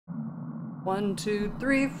1, 2,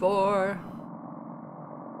 3, 4,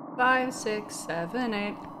 5, 6, 7,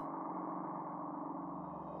 8.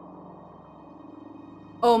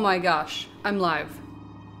 Oh my gosh, I'm live.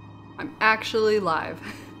 I'm actually live.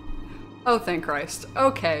 Oh, thank Christ.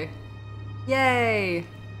 Okay. Yay.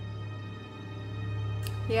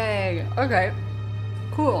 Yay. Okay.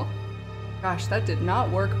 Cool. Gosh, that did not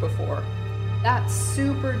work before. That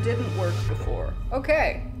super didn't work before.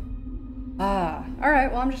 Okay.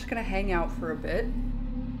 Alright, well I'm just gonna hang out for a bit.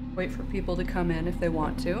 Wait for people to come in if they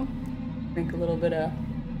want to. Drink a little bit of...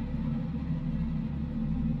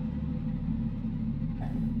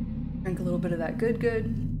 Drink a little bit of that good.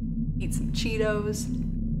 Eat some Cheetos.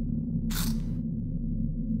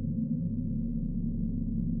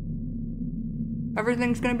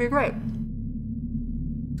 Everything's gonna be great.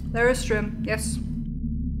 There is Strim, yes.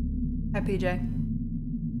 Hi, PJ.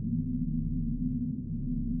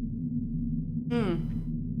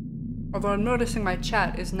 Although I'm noticing my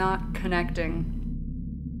chat is not connecting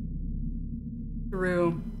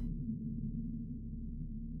through...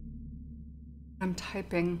 I'm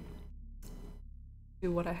typing to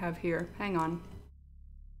what I have here. Hang on.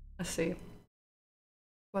 Let's see.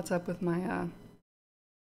 What's up with my,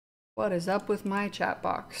 what is up with my chat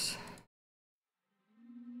box?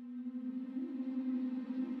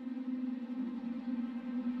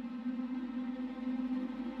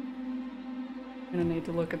 I'm gonna need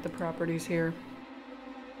to look at the properties here.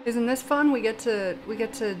 Isn't this fun? We get to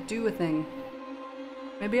do a thing.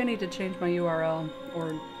 Maybe I need to change my URL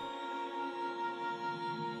or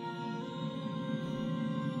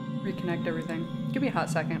reconnect everything. Give me a hot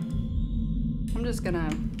second. I'm just gonna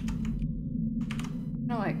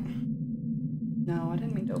like, no, I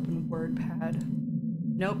didn't mean to open WordPad.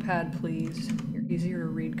 Notepad, please. You're easier to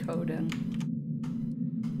read code in.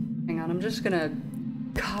 Hang on, I'm just gonna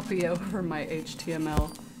copy over my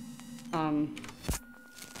HTML. I'm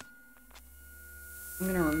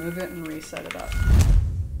gonna remove it and reset it up.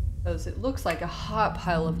 Because it looks like a hot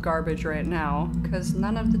pile of garbage right now, because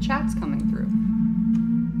none of the chat's coming through.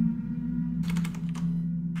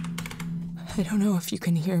 I don't know if you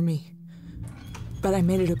can hear me, but I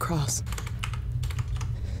made it across.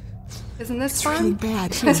 Isn't this it's fun? Really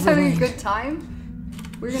bad. You guys having a good time?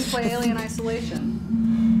 We're gonna play Alien Isolation.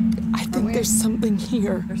 I think there's something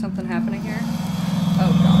here. There's something happening here?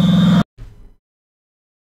 Oh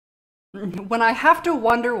god. When I have to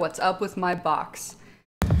wonder what's up with my box.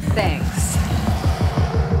 Thanks.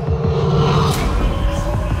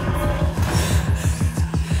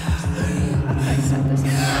 How did I set this up?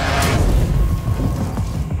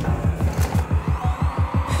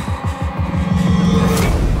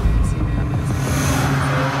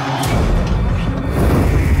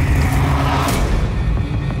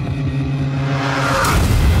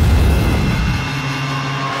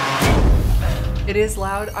 It is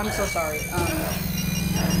loud. I'm so sorry.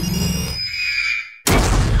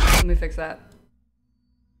 Let me fix that.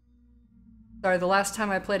 Sorry, the last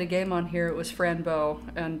time I played a game on here, it was Franbo,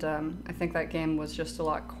 and I think that game was just a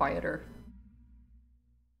lot quieter.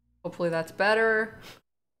 Hopefully that's better.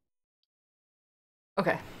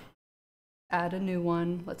 Okay. Add a new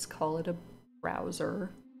one. Let's call it a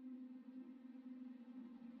browser.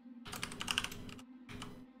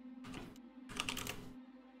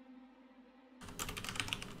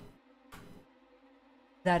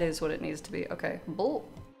 That is what it needs to be. Okay. Bull.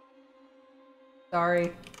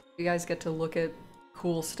 Sorry. You guys get to look at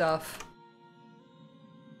cool stuff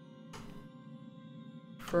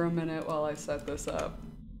for a minute while I set this up.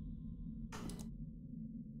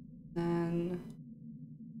 And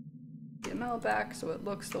HTML back so it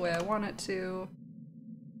looks the way I want it to.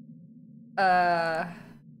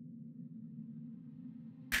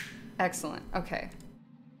 Excellent. Okay.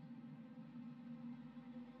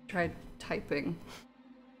 Tried typing.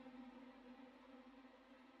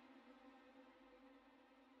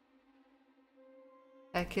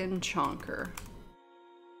 Heckin' chonker.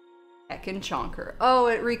 Heckin' chonker. Oh,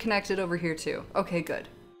 it reconnected over here too. Okay, good.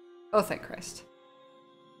 Oh, thank Christ.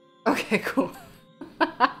 Okay, cool.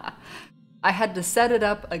 I had to set it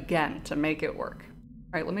up again to make it work.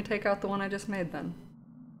 Alright, let me take out the one I just made then.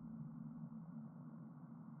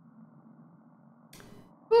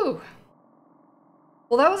 Whew.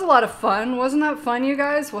 Well, that was a lot of fun. Wasn't that fun, you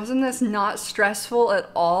guys? Wasn't this not stressful at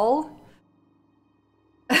all?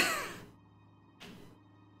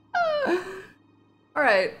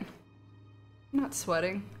 Alright. I'm not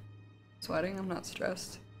sweating. I'm not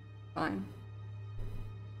stressed. Fine.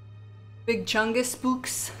 Big chungus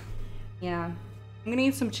spooks. Yeah. I'm gonna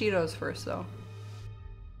eat some Cheetos first, though.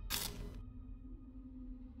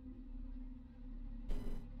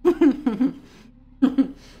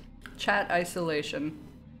 Chat isolation.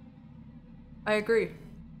 I agree.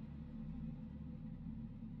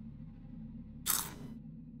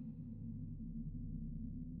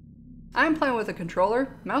 I'm playing with a controller,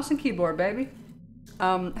 mouse and keyboard, baby.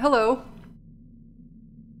 Hello.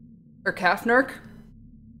 Or Kafnurk?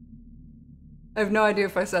 I have no idea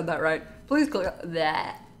if I said that right. Please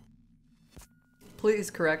that. Please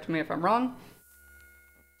correct me if I'm wrong.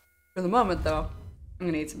 For the moment, though, I'm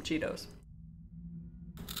gonna eat some Cheetos.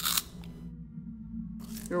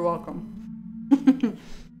 You're welcome.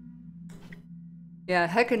 Yeah,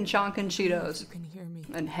 heckin' chonkin' Cheetos. You can hear me.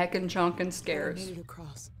 And heckin' chonkin' I scares. made it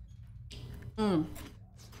across. Oh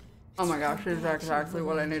my gosh, this is exactly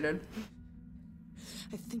what I needed.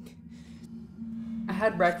 I think I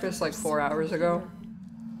had breakfast like 4 hours ago.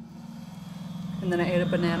 And then I ate a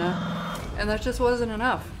banana. And that just wasn't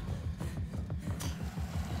enough.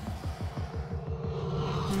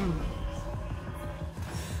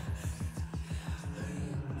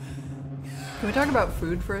 Can we talk about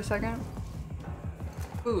food for a second?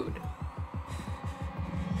 Food.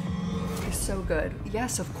 It's so good.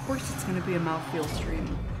 Yes, of course it's gonna be a mouthfeel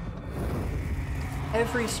stream.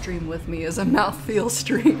 Every stream with me is a mouthfeel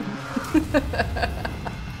stream.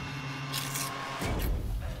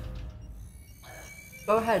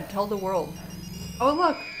 Go ahead, tell the world. Oh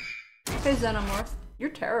look! Hey Xenomorph,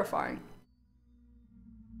 you're terrifying.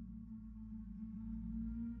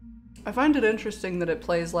 I find it interesting that it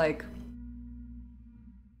plays like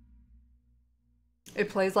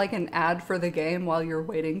an ad for the game while you're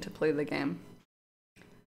waiting to play the game.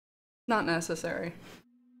 Not necessary.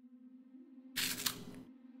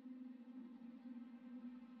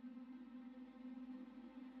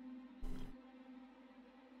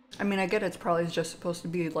 I mean, I get it's probably just supposed to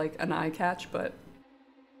be like an eye catch, but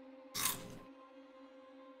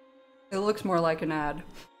it looks more like an ad.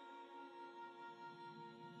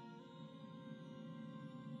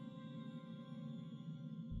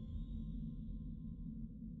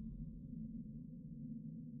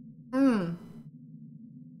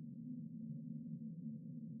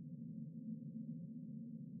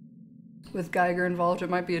 With Geiger involved, it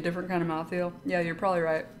might be a different kind of mouthfeel. Yeah, you're probably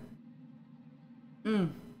right. I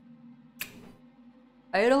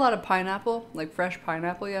ate a lot of pineapple, like fresh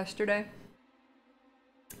pineapple yesterday.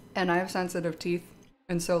 And I have sensitive teeth.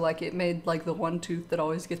 And so like it made like the one tooth that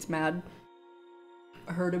always gets mad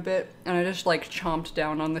hurt a bit. And I just like chomped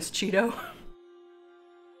down on this Cheeto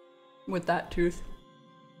with that tooth.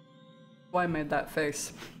 Why I made that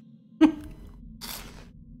face.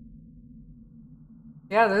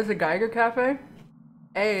 Yeah, there's a Geiger Cafe.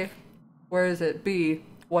 A, where is it? B,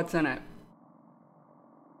 what's in it?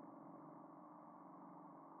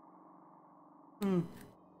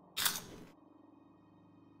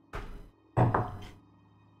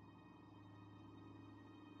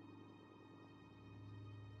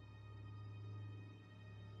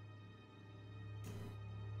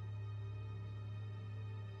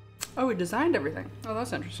 Oh, we designed everything. Oh,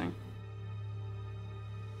 that's interesting.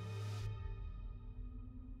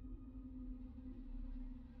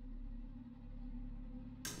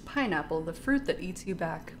 Pineapple, the fruit that eats you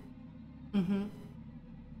back.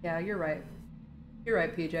 Yeah, you're right. You're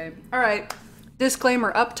right, PJ. Alright,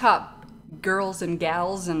 disclaimer up top. Girls and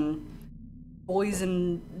gals and boys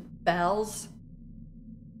and bells.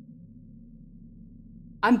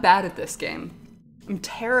 I'm bad at this game. I'm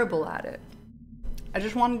terrible at it. I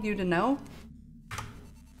just wanted you to know.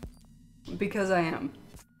 Because I am.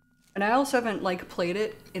 And I also haven't, like, played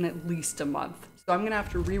it in at least a month. So I'm gonna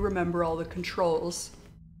have to re-remember all the controls.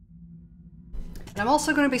 And I'm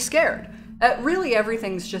also gonna be scared. Really,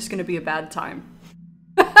 everything's just gonna be a bad time.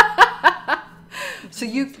 So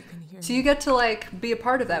you get to, like, be a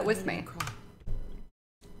part of that with me.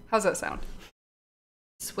 How's that sound?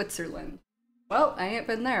 Switzerland. Well, I ain't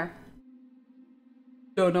been there.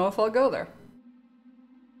 Don't know if I'll go there.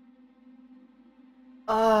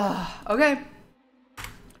 Okay.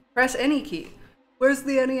 Press any key. Where's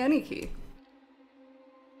the any key?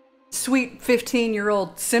 Sweet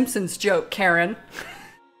 15-year-old Simpsons joke, Karen.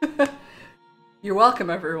 You're welcome,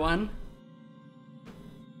 everyone.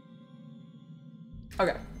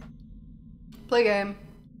 Okay. Play game.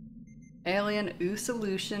 Alien Ooh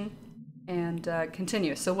Solution. And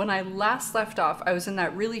continue. So when I last left off, I was in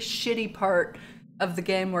that really shitty part of the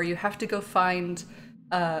game where you have to go find,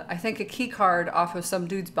 I think, a key card off of some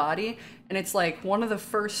dude's body. And it's like one of the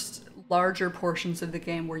first larger portions of the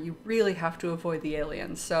game where you really have to avoid the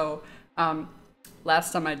aliens. So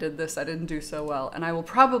last time I did this, I didn't do so well. And I will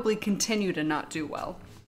probably continue to not do well.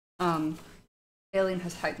 Alien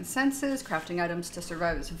has heightened senses. Crafting items to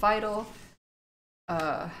survive is vital.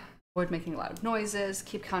 Avoid making loud noises.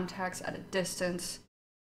 Keep contacts at a distance.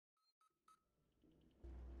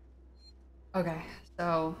 Okay,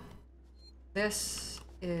 so this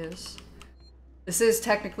is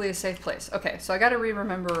technically a safe place. Okay, so I gotta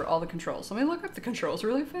remember all the controls. Let me look up the controls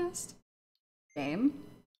really fast. Game.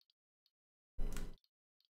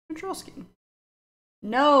 Control scheme.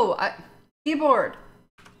 No, keyboard.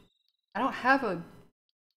 I don't have a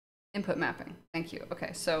input mapping. Thank you.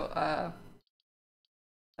 Okay, so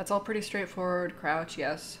that's all pretty straightforward. Crouch,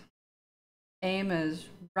 yes. Aim is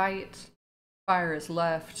right. Fire is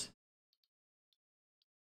left.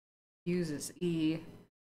 Use is E.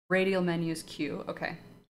 Radial menu is Q. Okay.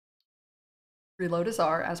 Reload is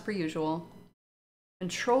R, as per usual.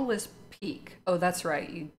 Control is peek. Oh, that's right.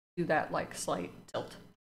 You do that like slight tilt.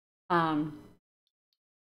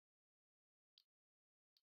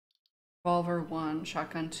 Revolver 1,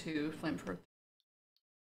 shotgun 2, flamethrower.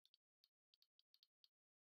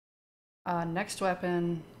 Next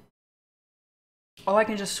weapon. Oh, I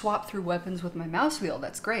can just swap through weapons with my mouse wheel.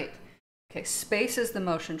 That's great. Okay, space is the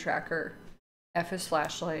motion tracker. F is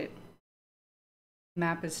flashlight.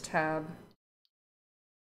 Map is tab.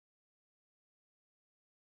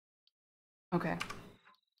 Okay.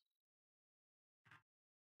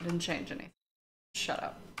 Didn't change anything. Shut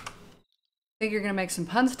up. I think you're gonna make some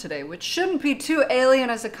puns today, which shouldn't be too alien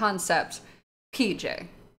as a concept. PJ.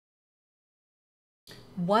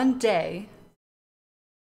 One day,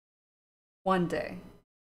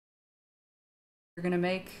 you're gonna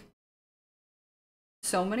make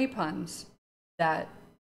so many puns that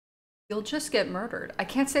you'll just get murdered. I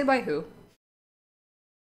can't say by who.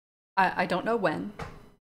 I don't know when.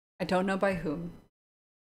 I don't know by whom.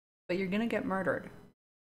 But you're gonna get murdered.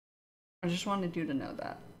 I just wanted you to know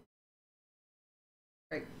that.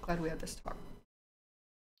 Great, glad we had this talk.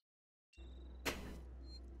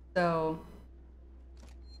 So,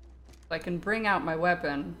 I can bring out my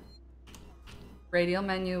weapon. Radial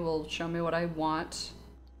menu will show me what I want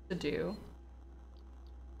to do.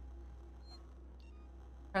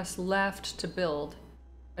 Press left to build.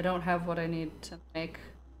 I don't have what I need to make.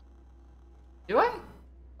 Do I?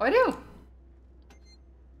 Oh, I do!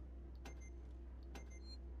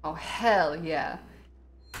 Oh, hell yeah.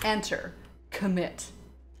 Enter. Commit.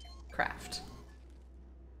 Craft.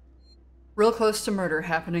 Real close to murder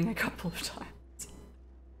happening a couple of times.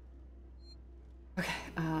 Okay,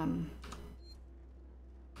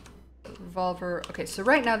 revolver. Okay, so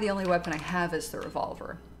right now the only weapon I have is the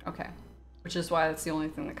revolver. Okay, which is why that's the only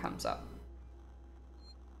thing that comes up.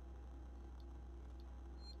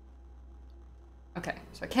 Okay,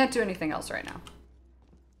 so I can't do anything else right now.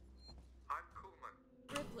 I'm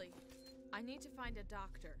Coolman. Ripley, I need to find a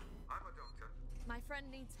doctor. I'm a doctor. My friend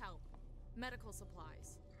needs help. Medical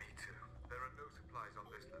supplies. Me too. There are no supplies on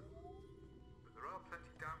this level. But there are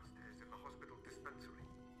plenty downstairs in the hospital dispensary.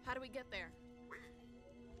 How do we get there?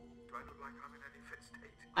 Do I look like I'm in any fit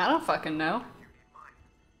state? I don't fucking know. You need mine.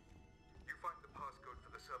 You find the passcode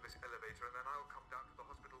for the service elevator and then I'll come down to the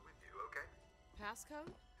hospital with you, okay?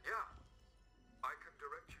 Passcode? Yeah. I can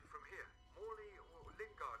direct you from here. Morley or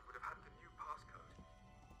Lingard would have had the new passcode.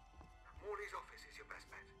 Morley's office is your best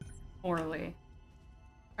bet. Morley.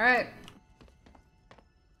 Alright.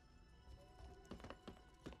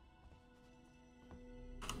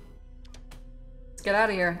 Let's get out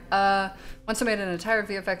of here. Once I made an entire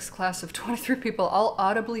VFX class of 23 people all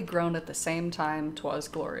audibly groan at the same time. 'Twas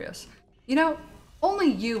glorious. You know, only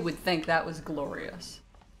you would think that was glorious.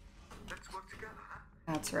 Let's work together, huh?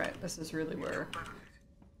 That's right. This is really where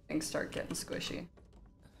things start getting squishy.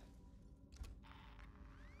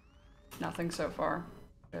 Nothing so far.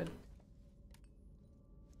 Good.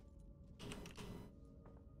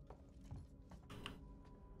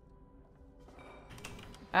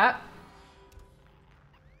 Ah!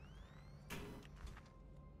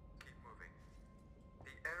 Keep moving.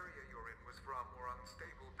 The area you're in was for our more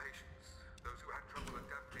unstable patients, those who had trouble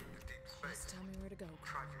adapting to deep space. Just tell me where to go.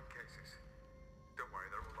 Tragic cases. Don't worry,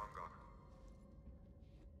 they're all long gone.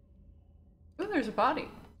 Ooh, there's a body.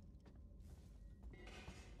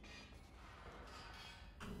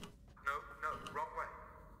 No, wrong way.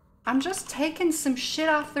 I'm just taking some shit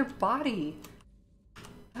off their body.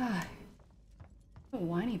 Ah, a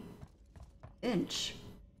whiny inch.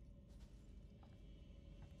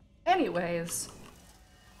 Anyways.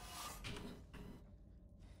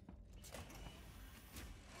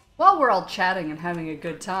 While we're all chatting and having a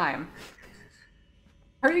good time,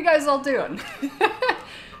 how are you guys all doing?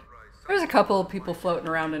 There's a couple of people floating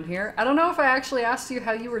around in here. I don't know if I actually asked you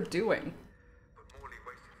how you were doing. But Morley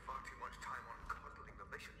wasted far too much time on coddling them.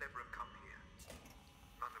 They should never have come here.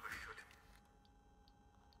 None of us should.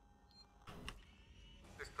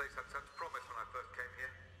 This place had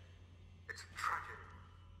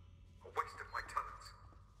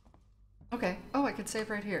Okay. Oh, I could save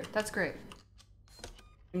right here. That's great.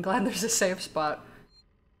 I'm glad there's a save spot.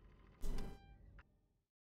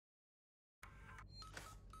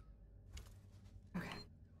 Okay.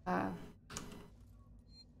 Don't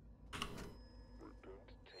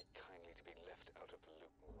take kindly to be left out of the loop,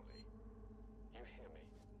 Morley. You hear me?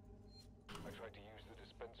 I tried to use the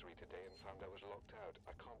dispensary today and found I was locked out.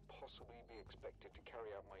 I can't possibly be expected to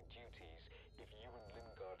carry out my duties if you and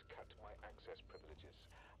Lingard cut my access privileges.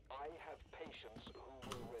 I have patients who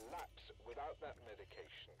will relapse without that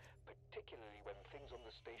medication, particularly when things on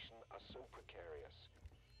the station are so precarious.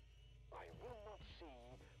 I will not see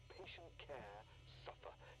patient care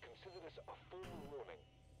suffer. Consider this a formal warning.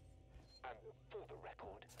 And for the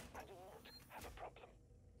record, I do not have a problem.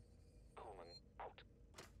 Coleman out.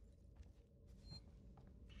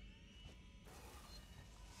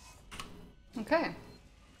 Okay.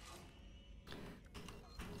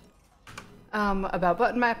 About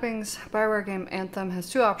button mappings, Bioware game Anthem has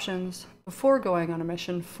two options. Before going on a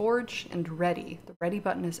mission, Forge and Ready. The Ready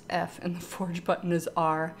button is F and the Forge button is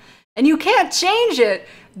R. And you can't change it!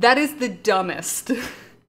 That is the dumbest.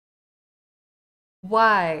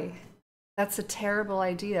 Why? That's a terrible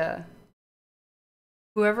idea.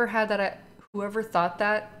 Whoever thought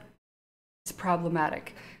that is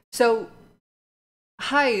problematic. So,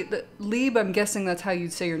 hi, Lieb, I'm guessing that's how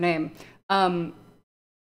you'd say your name.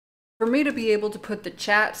 For me to be able to put the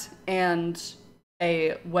chat and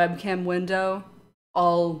a webcam window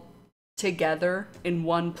all together in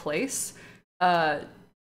one place, and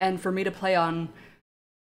for me to play on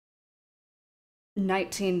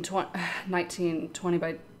 1920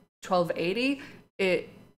 by 1280,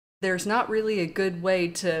 there's not really a good way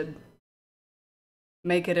to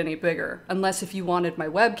make it any bigger, unless if you wanted my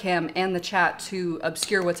webcam and the chat to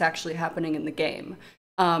obscure what's actually happening in the game.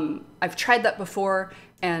 I've tried that before,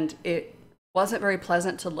 and it wasn't very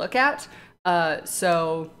pleasant to look at,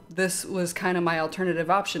 so this was kind of my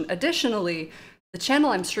alternative option. Additionally, the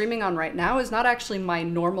channel I'm streaming on right now is not actually my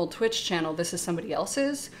normal Twitch channel. This is somebody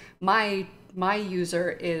else's. My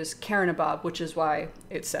user is Karinabob, which is why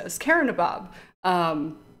it says Karinabob.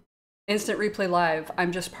 Instant Replay Live,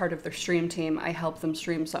 I'm just part of their stream team. I help them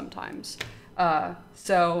stream sometimes.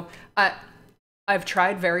 So I've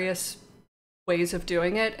tried various ways of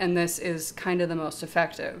doing it, and this is kind of the most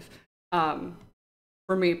effective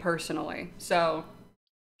for me personally. So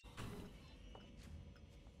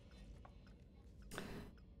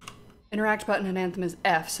interact button in Anthem is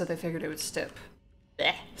F, so they figured it would stick.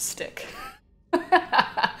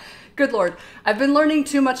 Good lord, I've been learning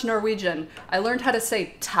too much Norwegian. I learned how to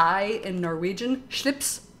say tie in Norwegian,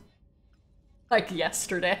 schlips, like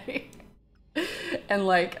yesterday. And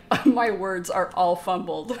like, my words are all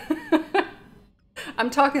fumbled. I'm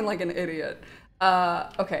talking like an idiot.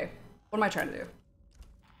 Okay, what am I trying to do?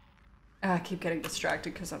 I keep getting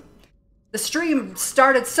distracted because the stream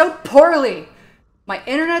started so poorly. My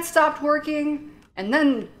internet stopped working, and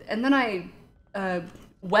then I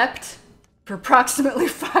wept for approximately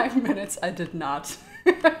 5 minutes. I did not.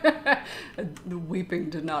 The weeping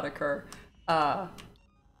did not occur.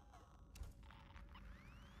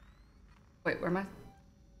 Wait, where am I? It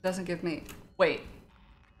doesn't give me. Wait.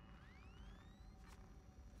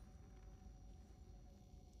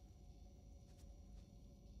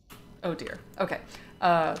 Oh dear. Okay.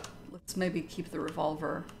 Let's maybe keep the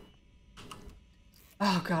revolver.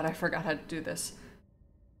 Oh god, I forgot how to do this.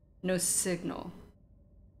 No signal.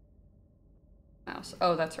 Mouse.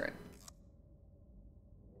 Oh, that's right.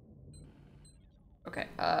 Okay,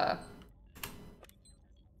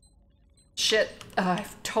 shit.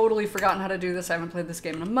 I've totally forgotten how to do this. I haven't played this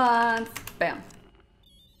game in a month. Bam.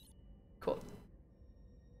 Cool.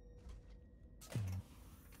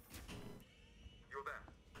 You're there.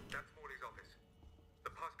 That's Morley's office. The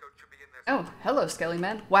passcode should be in there. Oh, hello, Skelly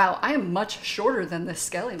Man. Wow, I am much shorter than this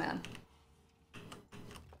Skelly Man.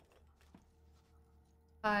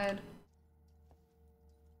 Hide.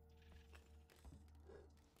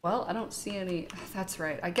 Well, I don't see any. That's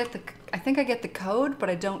right. I think I get the code, but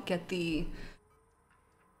I don't get the.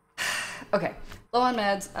 Okay. Low on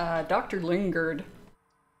meds. Dr. Lingard.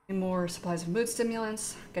 Any more supplies of mood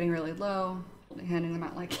stimulants. Getting really low. Handing them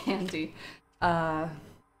out like candy. More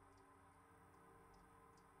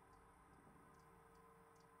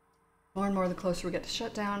and more the closer we get to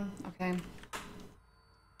shutdown. Okay.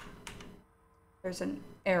 There's an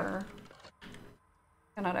error.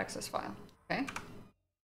 Cannot access file. Okay.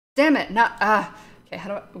 Damn it! Not okay, how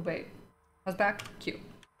do I wait? How's back? Q.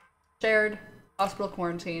 Shared. Hospital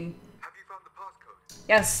quarantine. Have you found the passcode?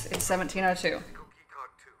 Yes, it's 1702. Physical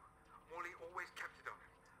keycard 2. Morley always kept it on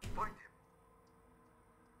him. Find him.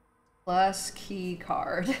 Plus key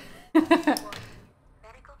card.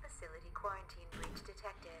 Medical facility quarantine breach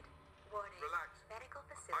detected. Warning. Relax. Medical I'm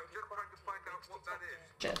facility just trying to find out what that is.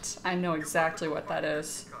 Shit, I know exactly what that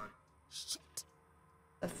is. Shit.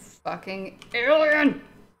 The fucking alien!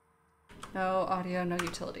 No audio, no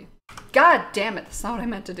utility. God damn it, that's not what I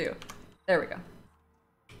meant to do. There we go.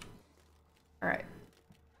 Alright.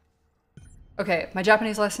 Okay, my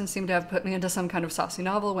Japanese lessons seem to have put me into some kind of saucy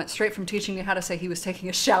novel. Went straight from teaching me how to say he was taking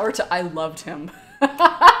a shower to I loved him.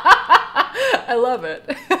 I love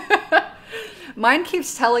it. Mine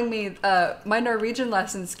keeps telling me, my Norwegian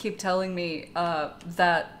lessons keep telling me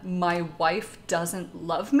that my wife doesn't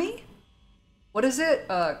love me. What is it?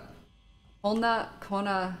 Kona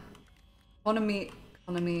mi,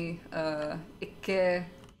 ikke,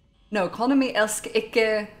 no, kona mi elsker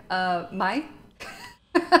ikke meg.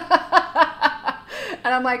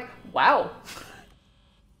 And I'm like, wow.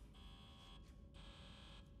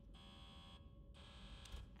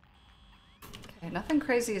 Okay, nothing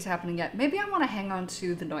crazy is happening yet. Maybe I want to hang on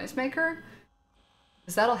to the noisemaker,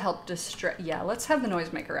 because that'll help distract. Yeah, let's have the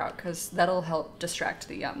noisemaker out, because that'll help distract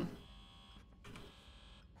the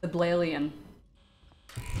Blalian.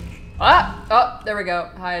 Ah! Oh, there we go.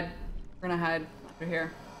 Hide. We're gonna hide over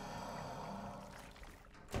here.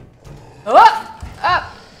 Oh!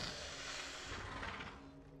 Ah!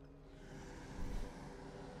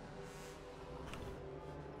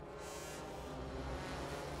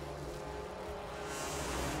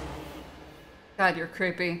 God, you're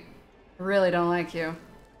creepy. I really don't like you.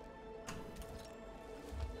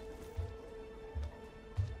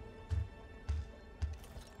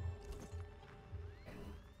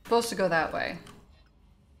 Supposed to go that way.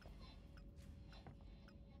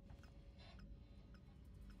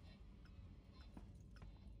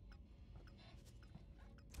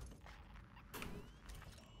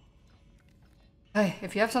 Hey,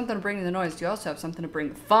 if you have something to bring the noise, do you also have something to bring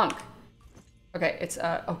the funk? Okay, it's,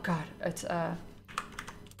 oh god, it's,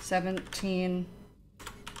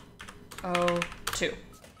 1702.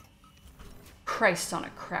 Christ on a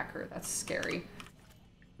cracker, that's scary.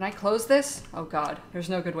 Can I close this? Oh god, there's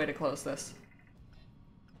no good way to close this.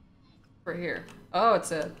 We're here. Oh,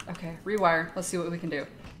 it's a, okay, rewire. Let's see what we can do.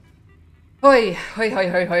 Hoi, hoi, hoi,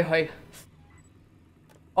 hoi, hoi, hoi.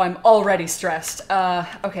 Oh, I'm already stressed.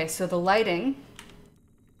 Okay, so the lighting.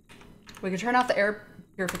 We can turn off the air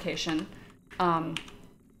purification.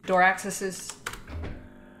 Door access is...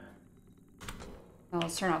 Oh,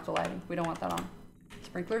 let's turn off the lighting. We don't want that on.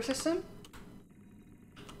 Sprinkler system?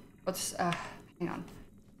 Let's, hang on.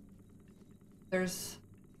 There's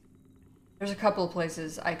a couple of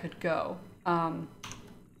places I could go.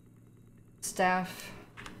 Staff.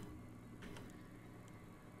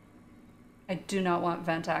 I do not want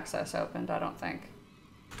vent access opened, I don't think.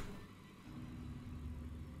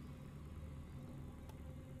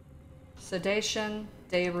 Sedation,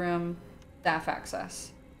 day room, staff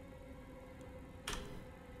access.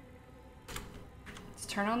 Let's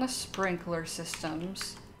turn on the sprinkler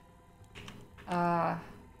systems.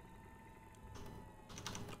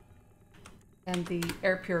 And the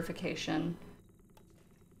air purification.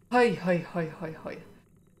 Hoi, hoi, hoi, hoi, hoi.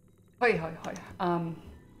 Hoi, hoi, hoi.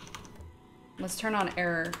 Let's turn on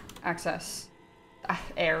air access.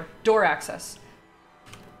 Door access.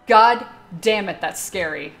 God damn it, that's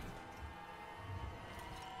scary.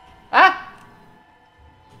 Ah!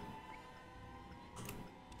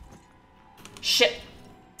 Shit.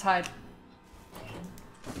 Let's hide.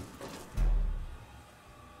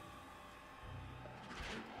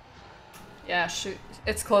 Yeah, shoot.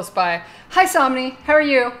 It's close by. Hi, Somni. How are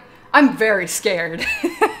you? I'm very scared.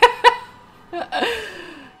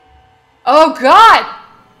 Oh, God!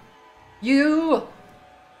 You...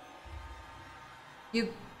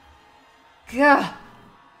 Gah.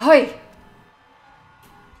 Hoi.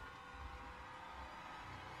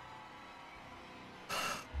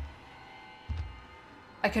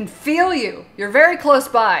 I can feel you. You're very close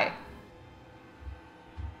by.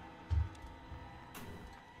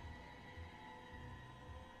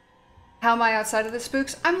 How am I outside of the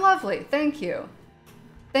spooks? I'm lovely. Thank you.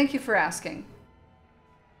 Thank you for asking.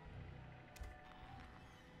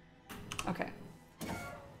 Okay.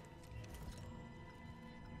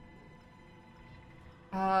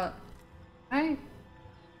 I...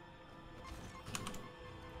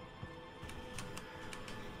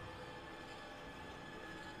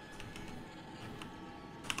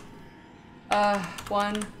 Uh,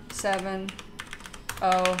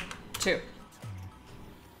 1702.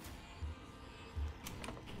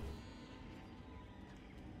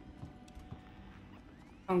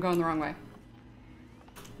 I'm going the wrong way.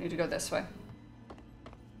 Need to go this way.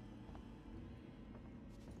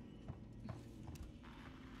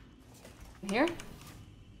 Here?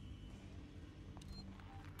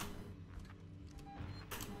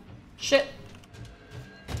 Shit.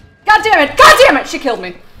 God damn it! God damn it! She killed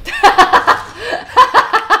me.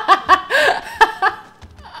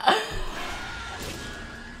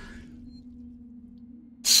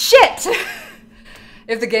 Shit!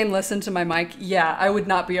 If the game listened to my mic, yeah, I would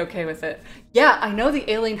not be okay with it. Yeah, I know the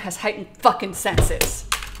alien has heightened fucking senses.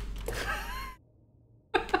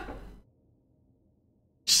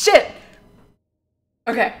 Shit!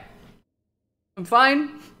 Okay. I'm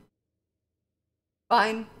fine.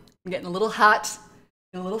 Fine. I'm getting a little hot.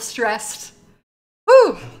 A little stressed.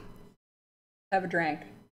 Whew! Have a drink.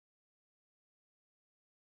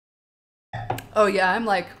 Oh yeah, I'm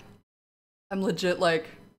legit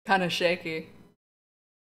kind of shaky.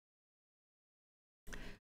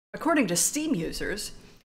 According to Steam users,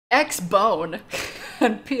 Xbone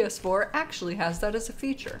and PS4 actually has that as a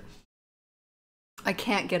feature. I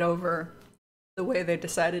can't get over the way they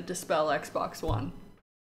decided to spell Xbox One.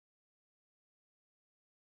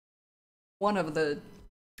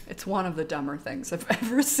 It's one of the dumber things I've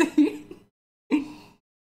ever seen.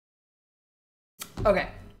 Okay.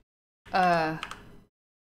 5.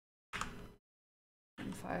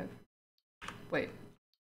 Wait.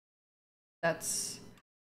 That's...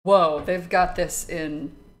 Whoa, they've got this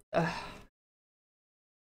in...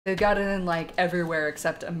 they've got it in, like, everywhere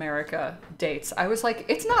except America dates. I was like,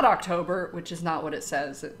 it's not October, which is not what it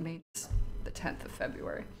says. It means the 10th of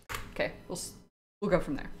February. Okay, we'll go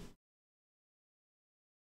from there.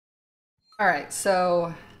 Alright,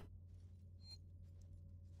 so...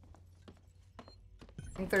 I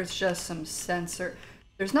think there's just some sensor...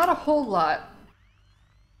 There's not a whole lot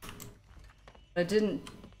that I didn't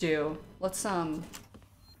do. Let's,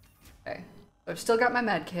 Okay. So I've still got my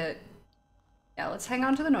med kit. Yeah, let's hang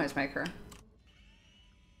on to the noisemaker.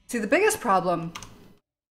 See, the biggest problem...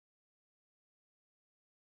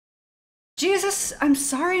 Jesus, I'm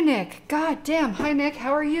sorry, Nick. God damn. Hi, Nick.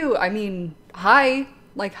 How are you? I mean, hi.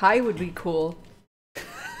 Like, hi would be cool.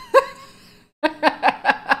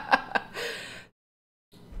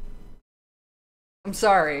 I'm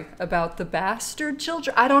sorry about the bastard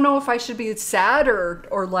children. I don't know if I should be sad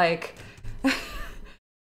or like...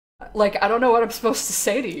 like, I don't know what I'm supposed to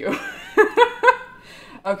say to you.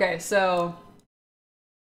 Okay, so...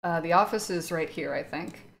 the office is right here, I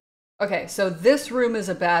think. Okay, so this room is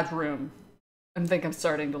a bad room. I think I'm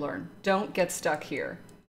starting to learn. Don't get stuck here.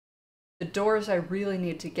 The doors I really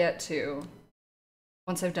need to get to,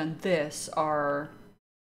 once I've done this, are...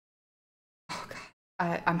 Oh god,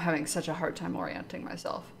 I'm having such a hard time orienting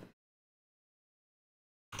myself.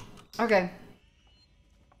 Okay.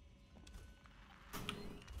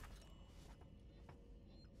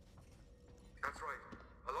 That's right.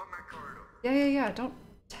 Along that corridor. Yeah. Don't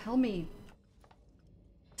tell me.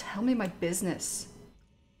 Tell me my business.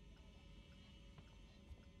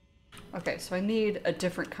 Okay, so I need a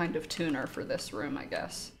different kind of tuner for this room, I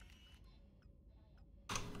guess.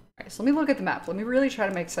 Alright, so let me look at the map. Let me really try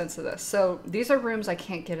to make sense of this. So, these are rooms I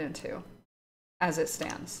can't get into, as it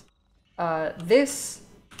stands. This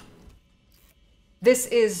is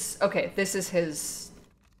his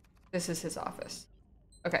office.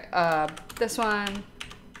 Okay, this one,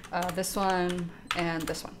 and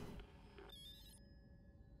this one.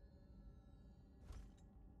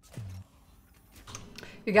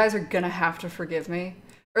 You guys are gonna have to forgive me.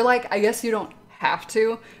 Or like, I guess you don't have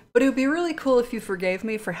to, but it would be really cool if you forgave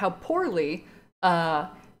me for how poorly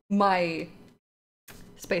my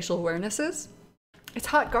spatial awareness is. It's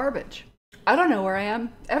hot garbage. I don't know where I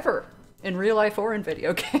am, ever, in real life or in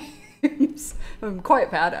video games. I'm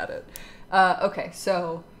quite bad at it. Okay,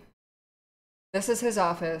 so this is his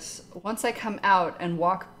office. Once I come out and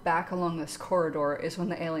walk back along this corridor is when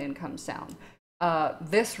the alien comes down.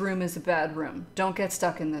 This room is a bad room. Don't get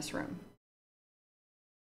stuck in this room.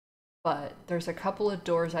 But there's a couple of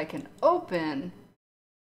doors I can open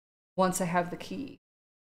once I have the key.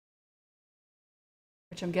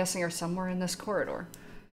 Which I'm guessing are somewhere in this corridor.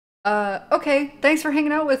 Okay, thanks for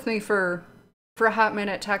hanging out with me for a hot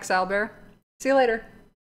minute, Tex Albert. See you later.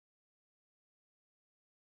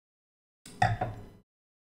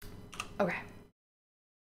 Okay.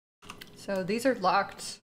 So these are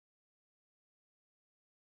locked.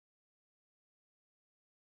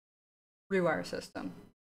 Rewire system.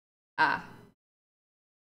 Ah.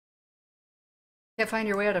 Can't find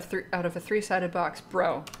your way out of a three-sided box,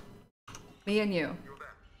 bro. Me and you. You're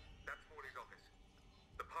there. That's Morley's office.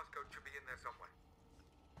 The passcode should be in there somewhere.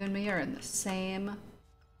 You and me are in the same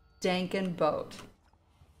dankin' boat.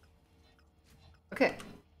 Okay.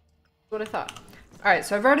 That's what I thought. Alright,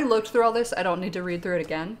 so I've already looked through all this. I don't need to read through it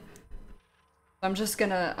again. I'm just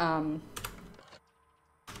gonna,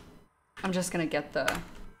 I'm just gonna get the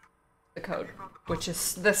code, which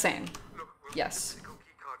is the same. Look, we'll Yes. physical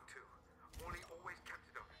keycard too. Morley always kept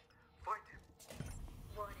it on him. Find him.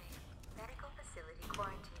 Warning. Medical facility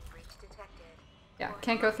quarantine breach detected. Yeah,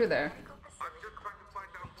 can't go through there. Medical I'm facility just trying to find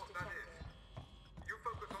out what that detected. is. You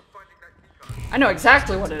focus on finding that keycard. I know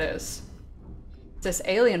exactly what it is. It's this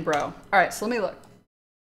alien bro. Alright, so let me look.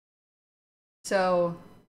 So...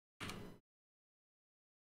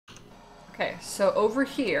 Okay, so over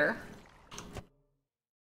here,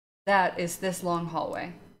 that is this long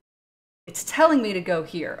hallway. It's telling me to go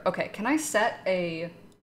here. Okay, can I set a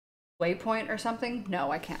waypoint or something?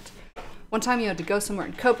 No, I can't. One time you had to go somewhere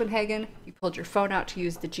in Copenhagen, you pulled your phone out to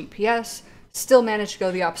use the GPS, still managed to go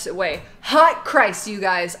the opposite way. Hot Christ, you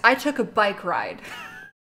guys! I took a bike ride.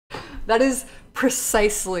 That is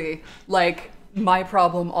precisely like my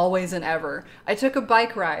problem always and ever. I took a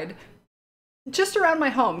bike ride just around my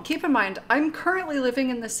home. Keep in mind, I'm currently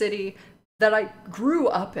living in the city that I grew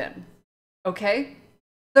up in. Okay?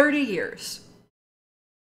 30 years.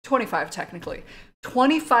 25 technically.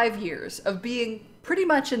 25 years of being pretty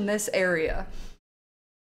much in this area.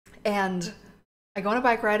 And I go on a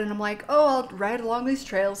bike ride and I'm like, oh, I'll ride along these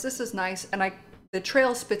trails. This is nice. And the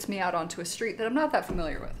trail spits me out onto a street that I'm not that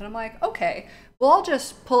familiar with. And I'm like, okay, well, I'll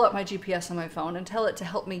just pull up my GPS on my phone and tell it to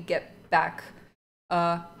help me get back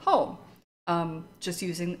home. Just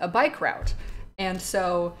using a bike route. And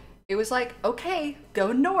so it was like, okay,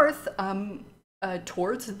 go north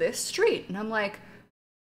towards this street. And I'm like,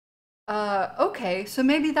 okay, so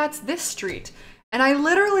maybe that's this street. And I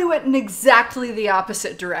literally went in exactly the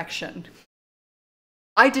opposite direction.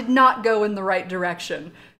 I did not go in the right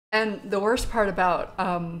direction. And the worst part about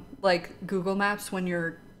like Google Maps when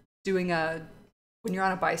you're when you're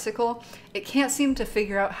on a bicycle, it can't seem to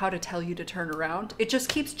figure out how to tell you to turn around. It just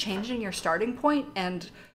keeps changing your starting point and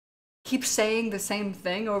keeps saying the same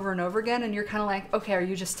thing over and over again. And you're kind of like, okay, are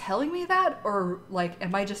you just telling me that? Or like,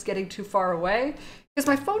 am I just getting too far away? Because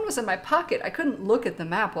my phone was in my pocket. I couldn't look at the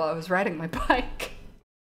map while I was riding my bike.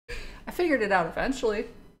 I figured it out eventually.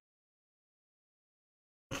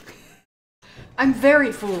 I'm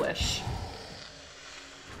very foolish.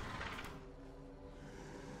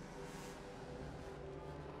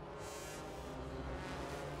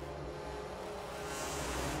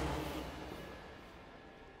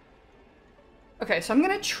 Okay, so I'm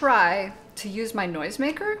gonna try to use my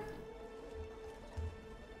noisemaker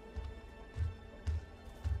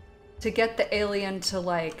to get the alien to,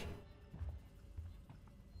 like,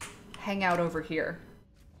 hang out over here.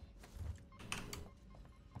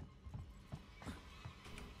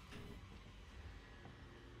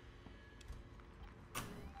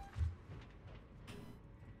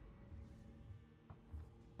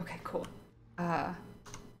 Okay, cool.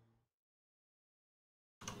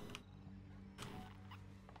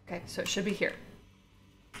 Okay, so it should be here.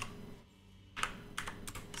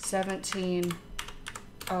 1702.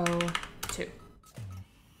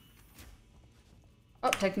 Oh,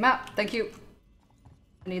 take the map. Thank you.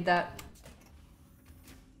 I need that.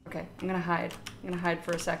 Okay, I'm gonna hide. I'm gonna hide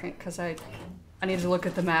for a second because I need to look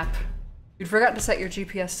at the map. You'd forgotten to set your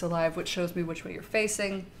GPS to live, which shows me which way you're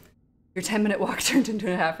facing. Your 10-minute walk turned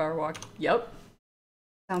into a half-hour walk. Yep.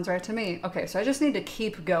 Sounds right to me. Okay, so I just need to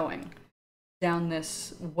keep going down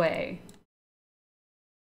this way.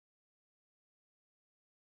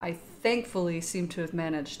 I thankfully seem to have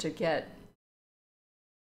managed to get...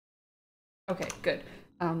 Okay, good.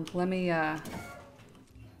 Let me,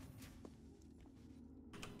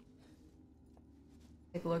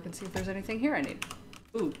 take a look and see if there's anything here I need.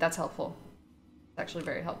 Ooh, that's helpful. It's actually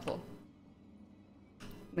very helpful.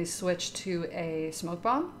 Let me switch to a smoke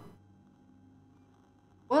bomb.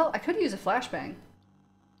 Well, I could use a flashbang.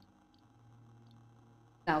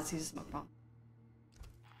 Now let's use a smoke bomb.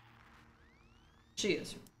 She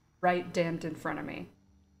is right damned in front of me.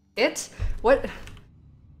 What?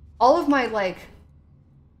 All of my, like...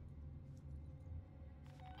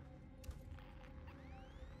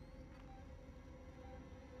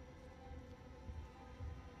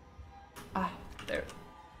 Ah, there.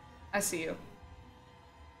 I see you.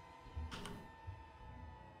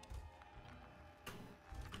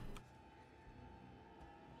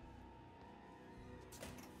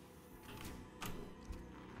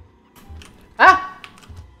 Ah!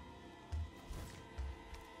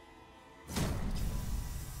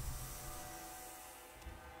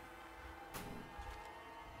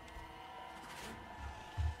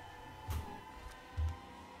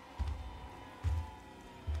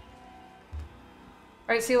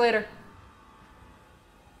 Alright, see you later.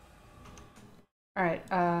 Alright,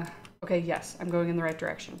 okay, yes, I'm going in the right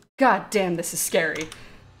direction. God damn, this is scary.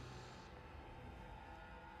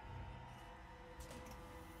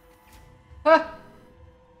 Ah!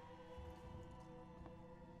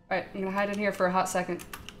 Alright, I'm gonna hide in here for a hot second.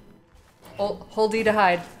 Hold E to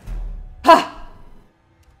hide. Ha!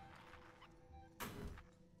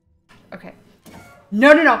 Okay.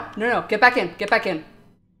 No, no, no, no, no. Get back in. Get back in.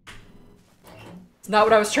 It's not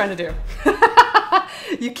what I was trying to do.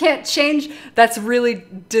 You can't change. That's really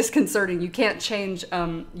disconcerting. You can't change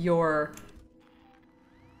your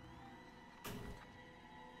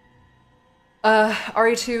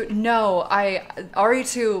RE2. No,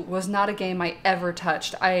 RE2 was not a game I ever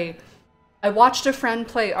touched. I watched a friend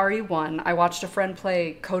play RE1. I watched a friend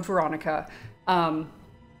play Code Veronica. I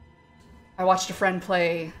watched a friend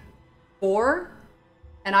play 4,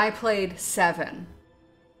 and I played 7.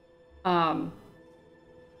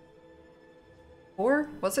 4?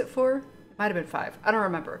 Was it 4? It might have been 5. I don't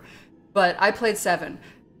remember. But I played 7.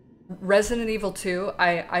 Resident Evil 2,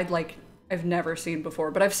 I've never seen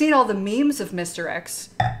before, but I've seen all the memes of Mr.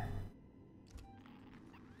 X. I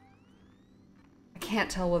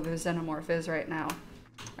can't tell where the xenomorph is right now.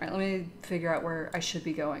 Alright, let me figure out where I should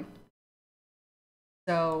be going.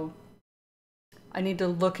 So, I need to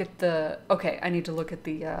look at the... Okay, I need to look at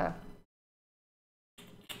the...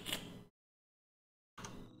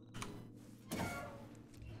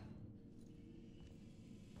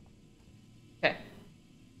 Okay. Let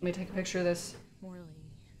me take a picture of this Morley.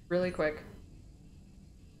 really quick.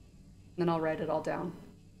 Then I'll write it all down.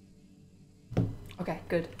 Okay,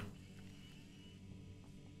 good.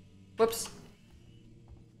 Whoops.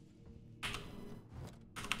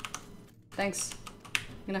 Thanks. I'm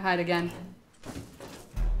gonna hide again.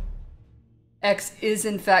 X is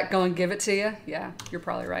in fact going to give it to you? Yeah, you're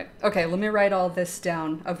probably right. Okay, let me write all this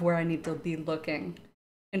down of where I need to be looking.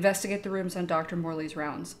 Investigate the rooms on Dr. Morley's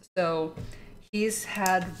rounds. So, he's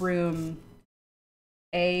had room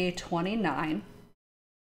A29.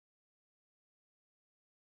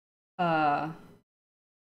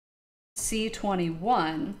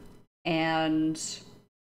 C21 and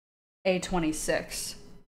A26.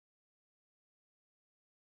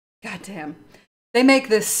 Goddamn. They make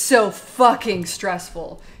this so fucking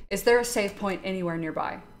stressful. Is there a save point anywhere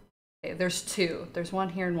nearby? Okay, there's 2. There's one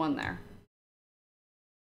here and one there.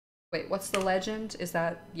 Wait, what's the legend? Is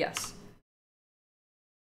that... Yes.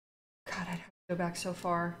 God, I'd have to go back so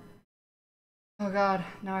far. Oh god,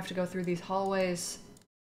 now I have to go through these hallways.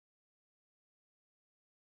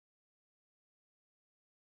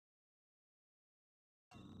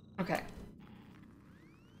 Okay.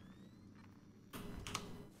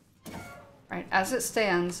 Alright, as it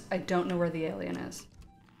stands, I don't know where the alien is.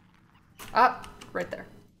 Ah, right there.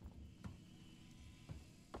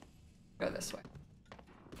 Go this way.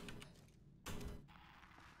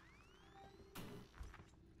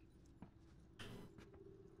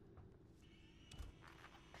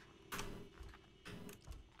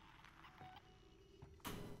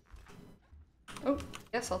 Oh,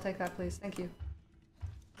 yes, I'll take that, please. Thank you.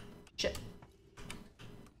 Shit.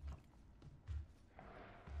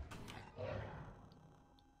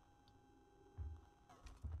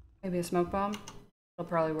 Maybe a smoke bomb? It'll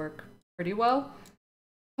probably work pretty well.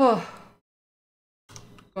 Oh.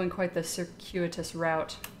 Going quite the circuitous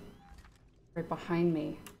route. Right behind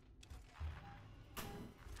me.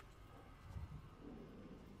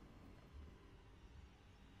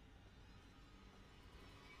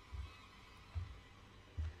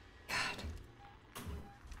 God.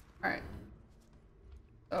 Alright.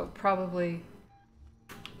 Oh, probably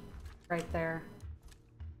right there.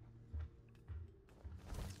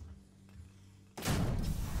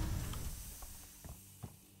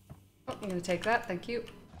 Oh, I'm gonna take that, thank you.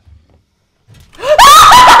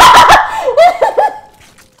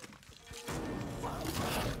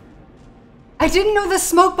 I didn't know the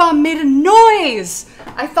smoke bomb made a noise!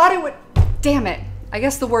 I thought it would... Damn it. I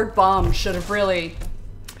guess the word bomb should have really...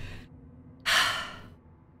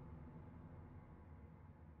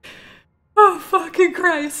 Oh, fucking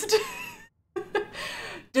Christ.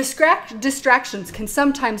 Distractions can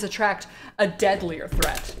sometimes attract a deadlier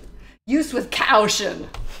threat. Used with caution.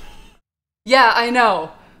 Yeah, I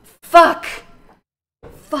know. Fuck.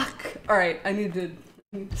 Fuck. Alright, I need to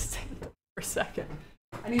stand up for a second.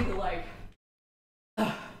 I need to, like...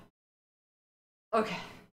 Okay.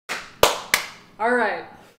 Alright.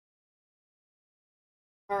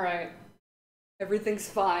 Alright. Everything's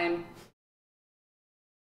fine.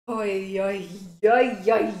 Oy, oy, oy,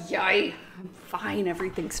 oy, oy. I'm fine.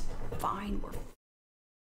 Everything's fine.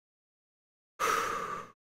 I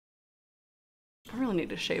really need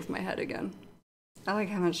to shave my head again. I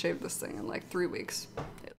haven't shaved this thing in like 3 weeks,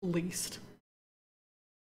 at least.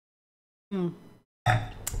 I'm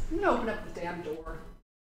gonna open up the damn door.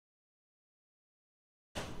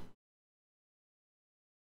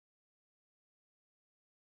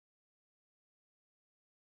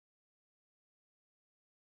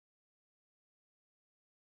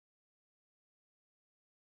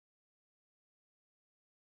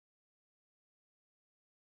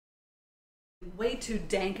 Way too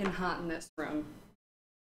dank and hot in this room.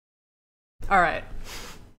 Alright.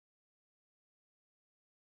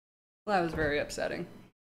 Well, that was very upsetting.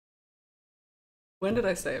 When did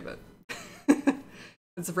I save it?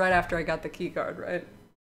 It's right after I got the key card, right?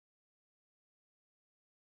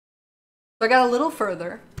 So I got a little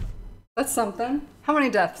further. That's something. How many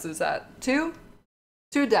deaths is that? 2?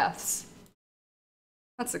 2 deaths.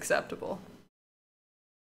 That's acceptable.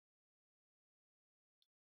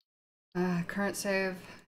 Current save.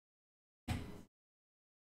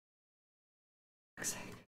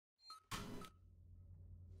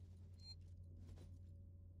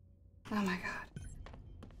 Oh my god.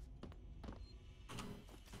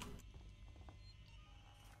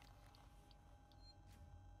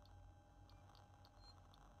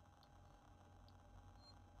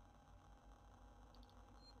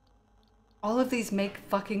 All of these make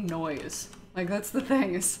fucking noise. Like, that's the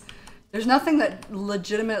thing, is there's nothing that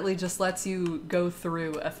legitimately just lets you go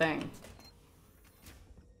through a thing.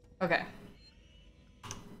 Okay.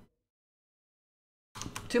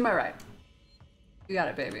 To my right. You got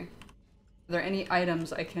it, baby. Are there any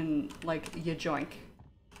items I can, like, ya-joink?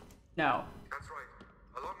 No. That's right.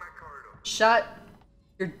 Along that corridor. Shut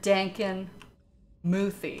your dankin'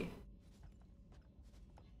 moothy.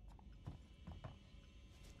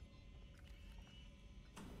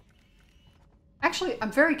 Actually,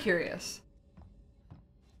 I'm very curious.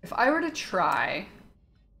 If I were to try...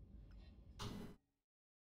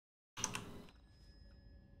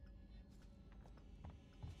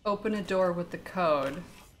 open a door with the code...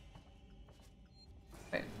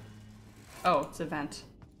 Wait. Oh, it's a vent.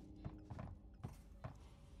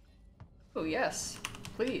 Oh, yes.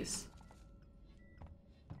 Please.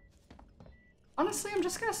 Honestly, I'm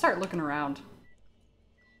just gonna start looking around.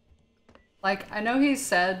 Like, I know he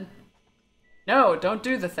said, no, don't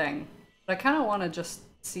do the thing. But I kind of want to just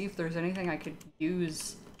see if there's anything I could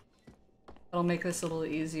use that'll make this a little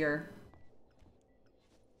easier.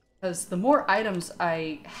 Because the more items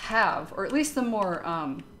I have, or at least the more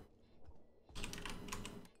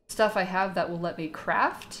stuff I have that will let me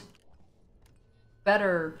craft,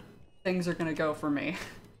 better things are gonna go for me.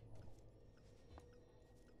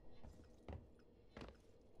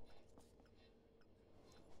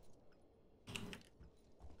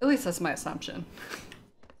 At least that's my assumption.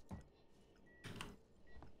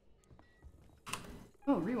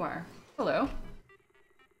 Oh, rewire. Hello.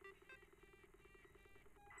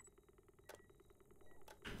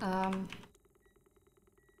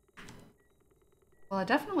 Well, I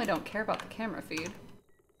definitely don't care about the camera feed.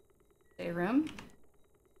 Day room.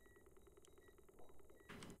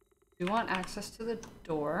 You want access to the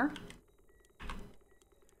door.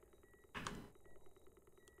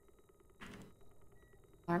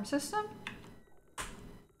 Alarm system?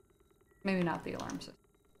 Maybe not the alarm system.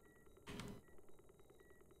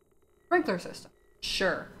 Sprinkler system.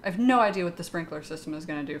 Sure. I have no idea what the sprinkler system is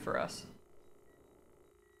going to do for us.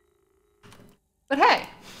 But hey!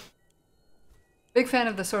 Big fan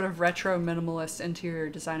of the sort of retro minimalist interior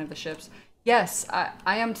design of the ships. Yes, I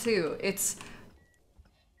am too.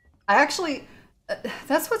 I actually...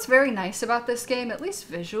 that's what's very nice about this game, at least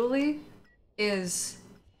visually, is...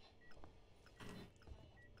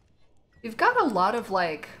 you've got a lot of,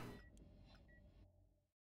 like...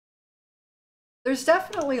 there's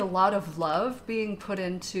definitely a lot of love being put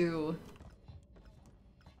into...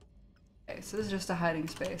 okay, so this is just a hiding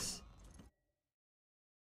space.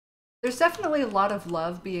 There's definitely a lot of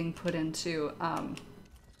love being put into,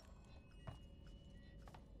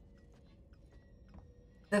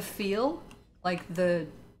 the feel, like the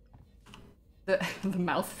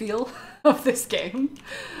mouth feel of this game.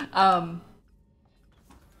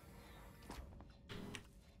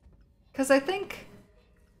 Because I think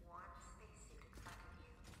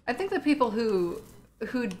the people who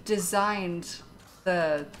designed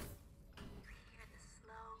the...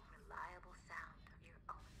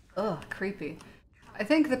 ugh, creepy. I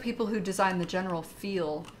think the people who designed the general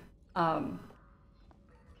feel,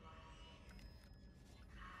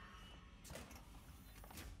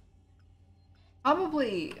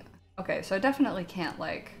 probably... okay, so I definitely can't,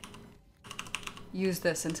 like, use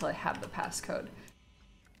this until I have the passcode.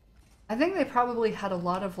 I think they probably had a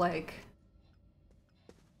lot of, like...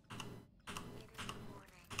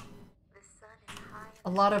 a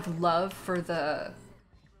lot of love for the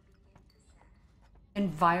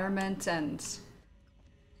environment and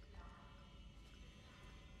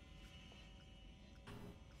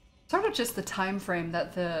sort of just the time frame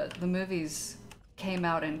that the movies came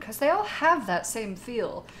out in, because they all have that same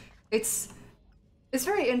feel. It's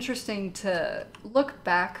very interesting to look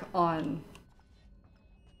back on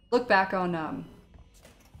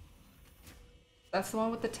That's the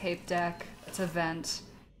one with the tape deck. It's a vent.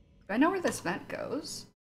 Do I know where this vent goes?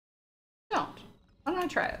 Don't. Why don't I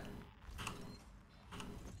try it?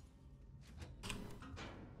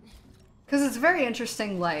 Because it's very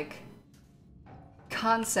interesting, like,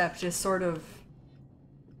 concept is sort of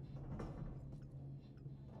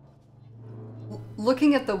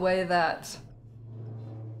looking at the way that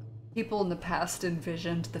people in the past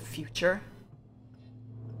envisioned the future.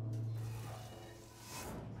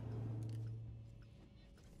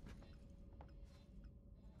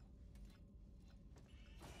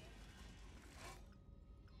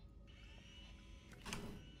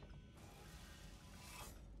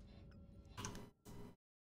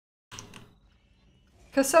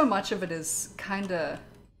 Because so much of it is kind of,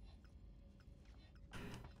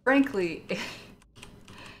 frankly,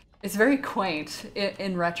 it's very quaint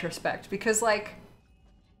in retrospect. Because, like,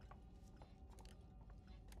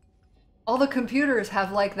 all the computers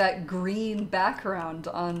have, like, that green background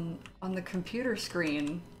on the computer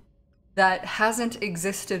screen that hasn't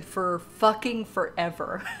existed for fucking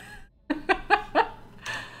forever.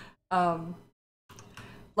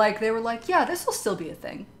 Like, they were like, yeah, this will still be a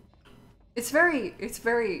thing. It's very,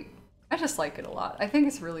 I just like it a lot. I think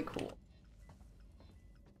it's really cool.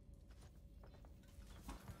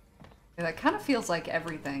 And that kind of feels like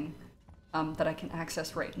everything that I can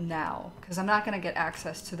access right now, because I'm not going to get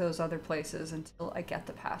access to those other places until I get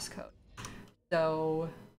the passcode. So,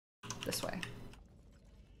 this way.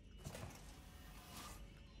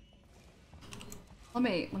 Let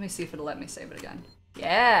me see if it'll let me save it again.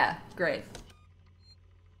 Yeah, great.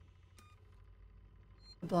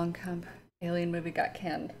 The Blomkamp Alien movie got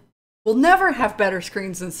canned. We'll never have better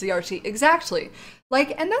screens than CRT. Exactly.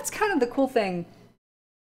 Like, and that's kind of the cool thing.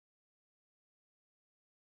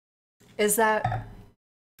 Is that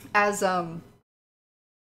as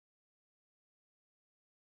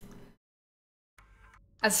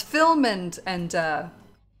film and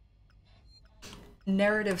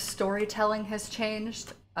narrative storytelling has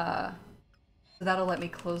changed, so that'll let me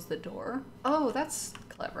close the door. Oh, that's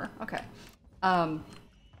clever. Okay.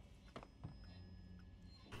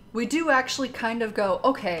 We do actually kind of go,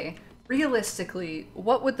 okay, realistically,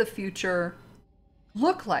 what would the future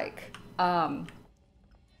look like?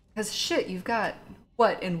 Because shit, you've got,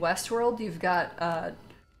 what, in Westworld, you've got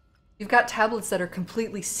tablets that are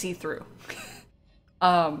completely see-through.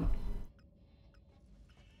 And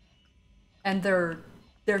they're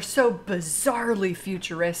so bizarrely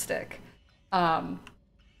futuristic, that,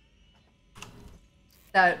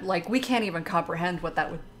 like, we can't even comprehend what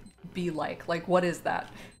that would be like. Like, what is that?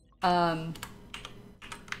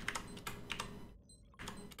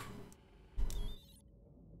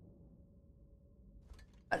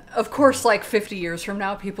 Of course, like 50 years from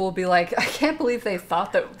now, people will be like, I can't believe they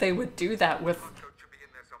thought that they would do that with...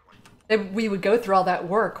 That we would go through all that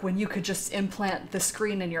work when you could just implant the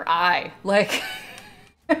screen in your eye. Like...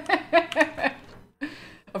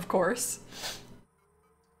 Of course.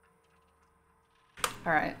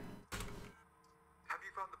 Alright. Have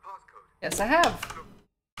you found the passcode? Yes, I have.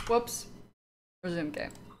 Whoops. Resume game.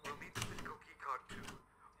 We'll need the physical keycard too.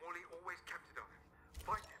 Morley always kept it on him.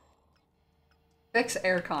 Find him. Fix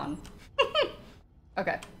aircon.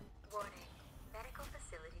 Okay. Warning. Medical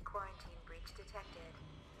facility quarantine breach detected.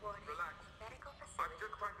 Warning. Relax. Medical I'm facility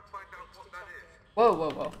just trying to find out what that is. Whoa, whoa,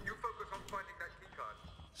 whoa. You focus on finding that keycard.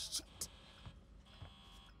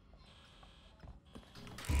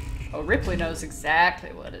 Oh, Ripley knows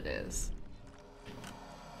exactly what it is.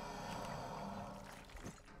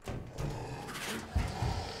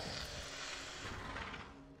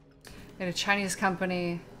 And a Chinese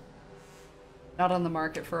company, not on the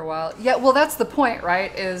market for a while. Yeah, well, that's the point,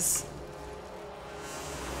 right? Is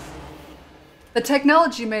the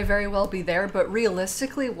technology may very well be there, but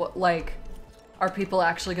realistically, what, like, are people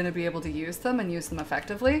actually going to be able to use them and use them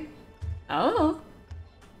effectively? Oh,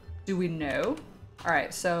 do we know? All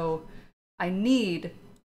right, so I need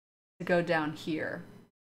to go down here.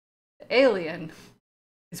 The alien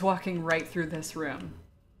is walking right through this room.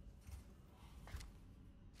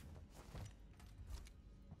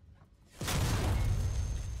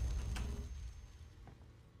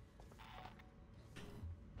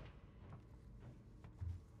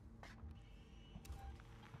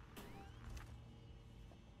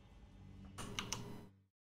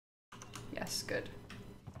 Yes, good.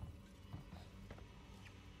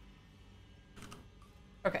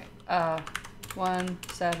 Okay,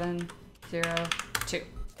 1702.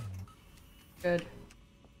 Good.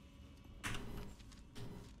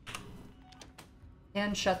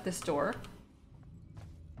 And shut this door.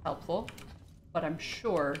 Helpful. But I'm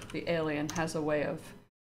sure the alien has a way of,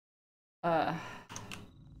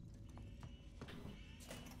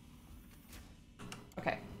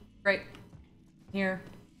 Here.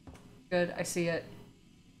 Good, I see it.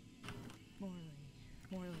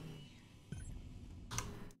 Morley.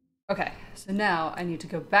 Okay, so now I need to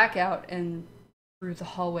go back out and through the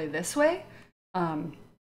hallway this way.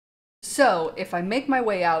 So if I make my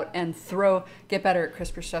way out and get better at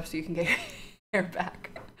CRISPR stuff so you can get your hair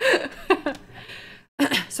back.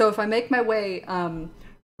 So if I make my way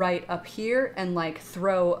right up here and like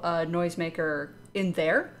throw a noisemaker in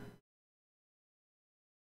there,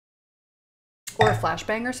 or a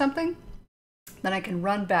flashbang or something, then I can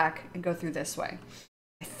run back and go through this way.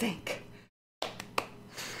 I think.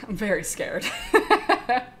 I'm very scared.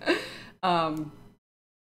 I'm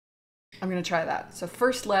gonna try that. So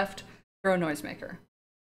first left, throw a noisemaker.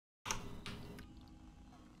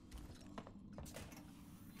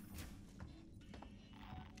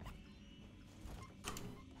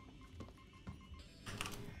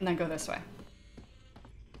 And then go this way.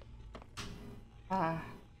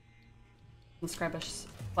 Let's grab a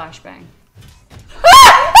flashbang.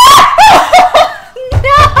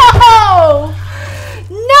 No!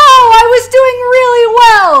 No! I was doing really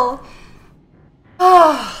well!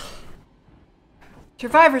 Oh.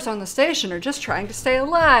 Survivors on the station are just trying to stay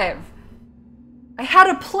alive. I had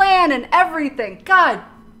a plan and everything. God.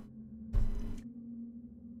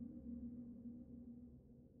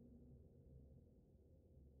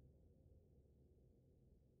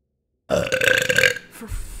 For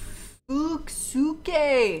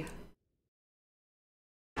Fukusuke.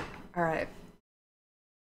 All right.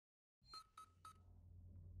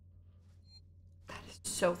 That is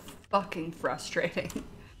so fucking frustrating.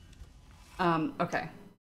 Okay.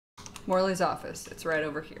 Morley's office. It's right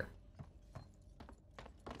over here.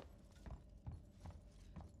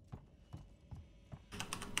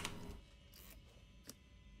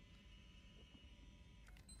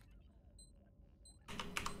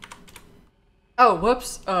 Oh,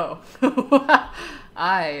 whoops. Oh.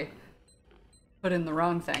 I put in the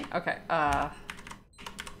wrong thing. Okay,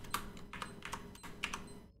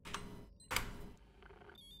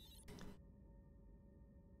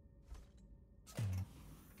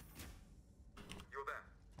 You're there.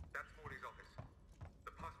 That's Morty's office.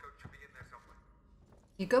 The passcode should be in there somewhere.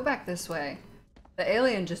 you go back this way. The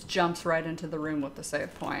alien just jumps right into the room with the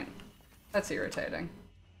save point. That's irritating.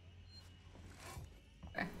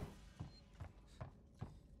 Okay.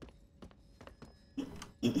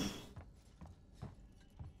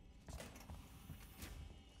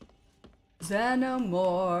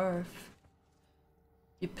 Xenomorph.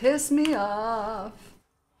 You piss me off.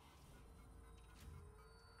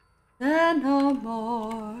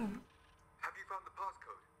 Xenomorph. Have you found the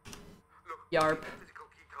passcode? Look, Yarp. physical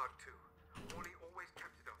keycard too. Morty always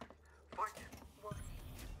kept it on him. Find it. Warning.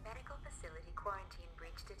 Medical facility quarantine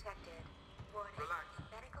breach detected. Warning. Relax.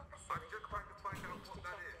 Medical I'm facility just trying to find out breach what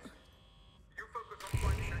that is. detected. You focus on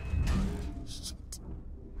finding that keycard. Shit.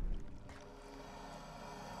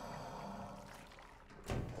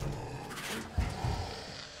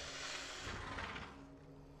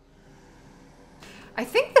 I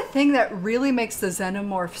think the thing that really makes the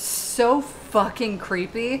Xenomorph so fucking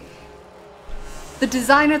creepy, the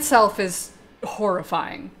design itself is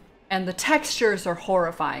horrifying, and the textures are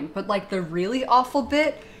horrifying, but like the really awful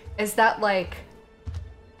bit is that like,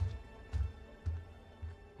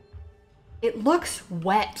 it looks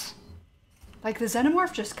wet. Like the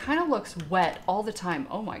Xenomorph just kind of looks wet all the time.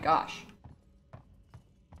 Oh my gosh.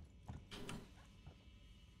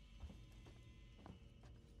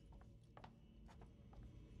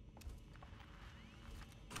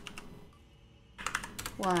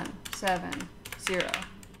 One, 7, 0,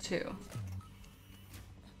 2.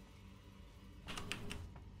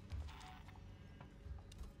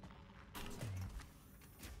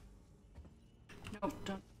 Nope,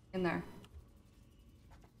 don't in there.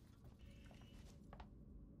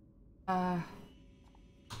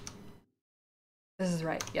 This is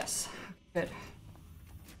right, yes. Good.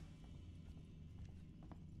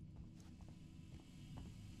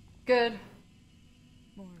 Good.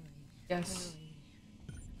 Morley. Yes.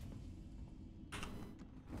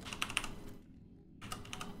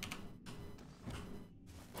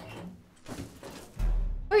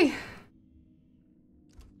 Oy.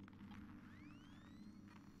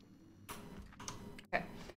 Okay.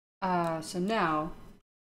 So now.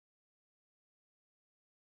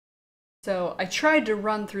 So I tried to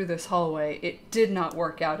run through this hallway. It did not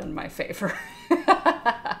work out in my favor.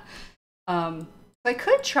 I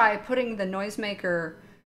could try putting the noisemaker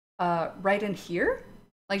right in here,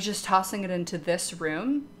 like just tossing it into this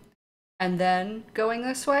room and then going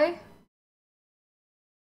this way.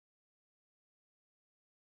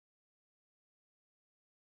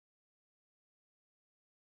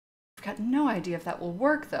 I've got no idea if that will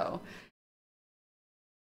work though.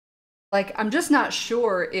 Like, I'm just not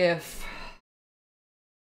sure if...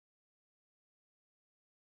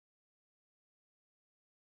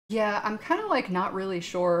 Yeah, I'm kind of like not really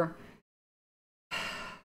sure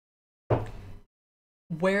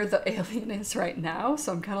where the alien is right now,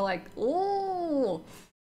 so I'm kind of like, oh.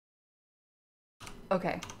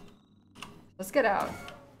 Okay. Let's get out.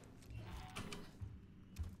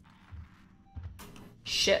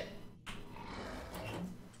 Shit.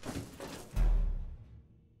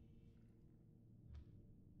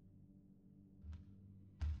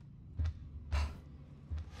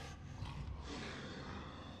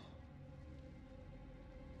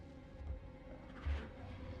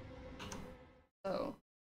 So,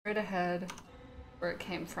 right ahead, where it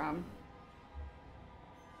came from.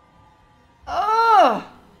 Oh!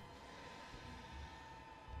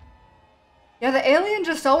 Yeah, the alien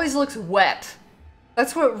just always looks wet.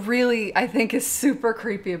 That's what really, I think, is super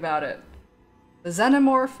creepy about it. The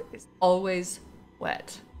xenomorph is always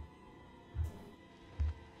wet.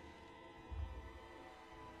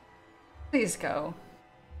 Please go.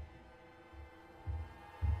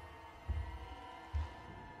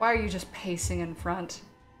 Why are you just pacing in front?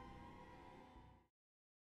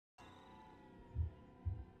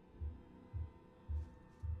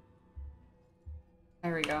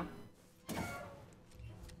 There we go.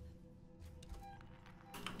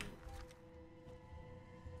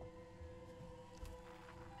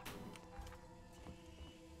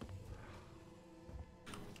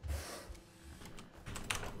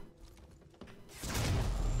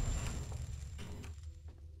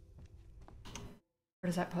 Where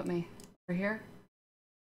does that put me? Over here?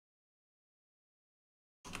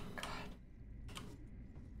 God.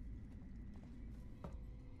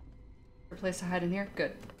 Your place to hide in here?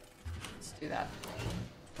 Good. Let's do that.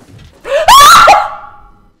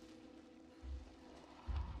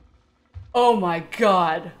 Oh my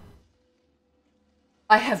god.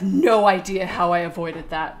 I have no idea how I avoided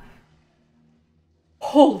that.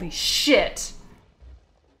 Holy shit.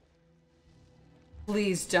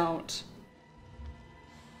 Please don't.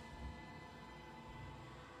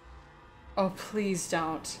 Oh, please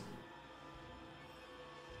don't.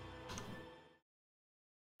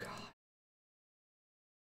 God.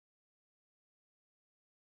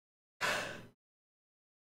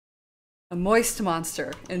 A moist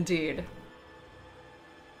monster, indeed.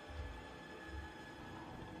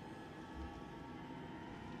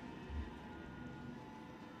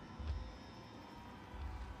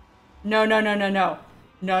 No, no, no, no, no.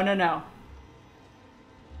 No, no, no.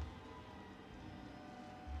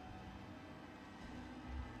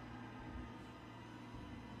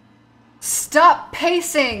 Stop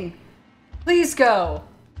pacing! Please go!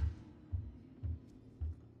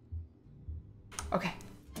 Okay.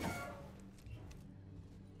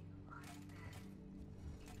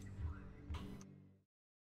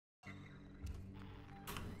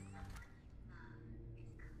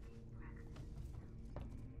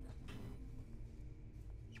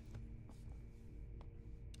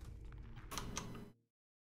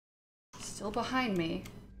 Still behind me.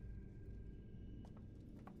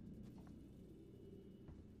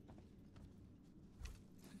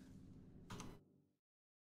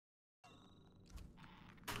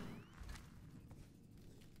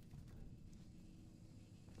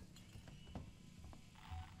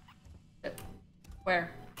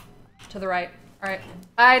 Where? To the right. Alright.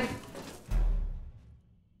 Hide!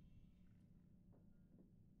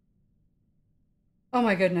 Oh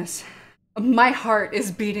my goodness. My heart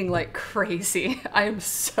is beating like crazy. I am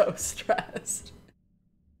so stressed.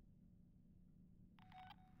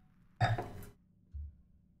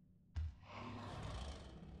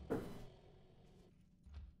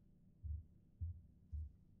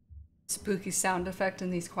 Spooky sound effect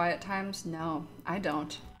in these quiet times? No, I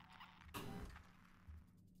don't.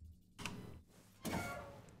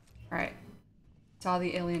 Alright. Saw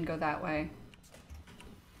the alien go that way.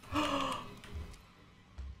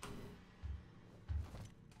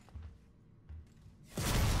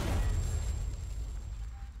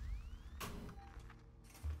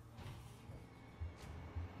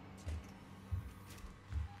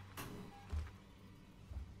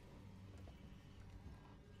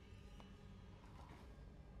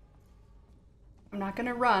 I'm not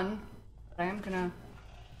gonna run, but I am gonna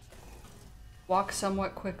walk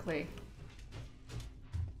somewhat quickly.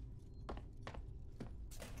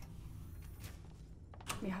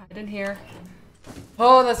 Let me hide in here.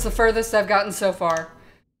 Oh, that's the furthest I've gotten so far.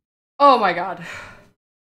 Oh my god.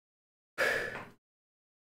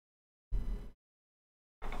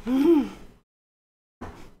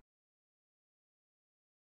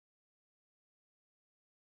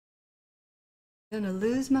 Gonna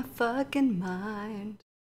lose my fucking mind.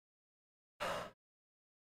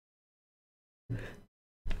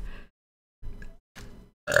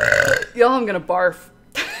 Y'all, I'm gonna barf.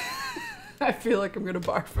 I feel like I'm gonna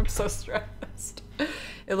barf. I'm so stressed.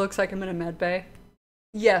 It looks like I'm in a med bay.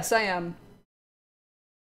 Yes, I am.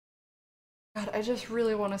 God, I just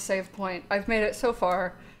really want to save point. I've made it so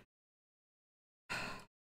far.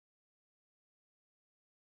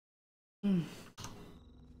 Mm.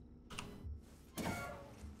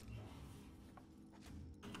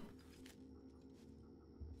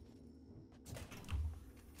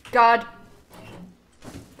 God.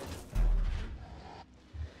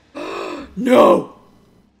 No!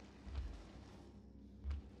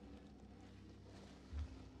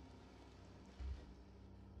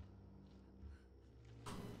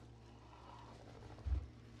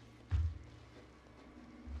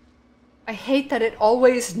 I hate that it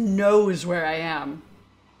always knows where I am.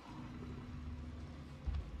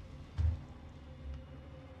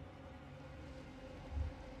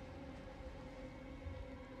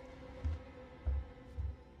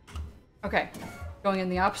 Okay, going in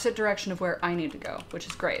the opposite direction of where I need to go, which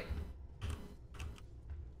is great.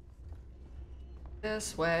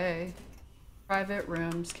 This way. Private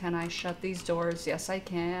rooms. Can I shut these doors? Yes, I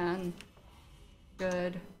can.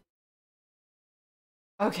 Good.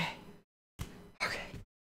 Okay. Okay.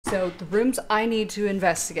 So the rooms I need to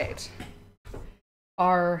investigate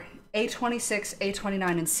are A26, A29,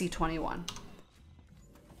 and C21.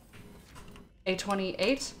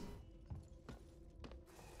 A28,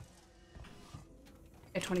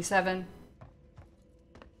 A27,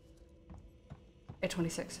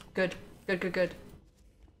 A26. Good. Good, good, good.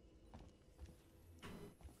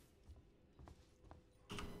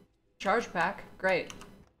 Charge pack. Great.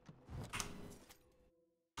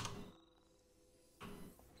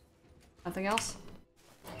 Nothing else?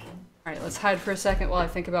 Alright, let's hide for a second while I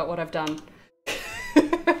think about what I've done.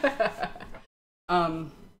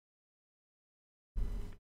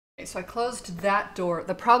 Okay, so I closed that door.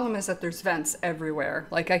 The problem is that there's vents everywhere.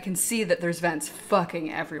 Like, I can see that there's vents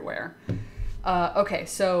fucking everywhere. Okay,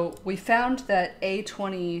 so we found that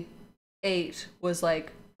A28 was,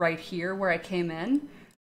 like, right here where I came in.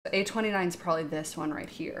 A29 is probably this one right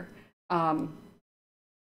here.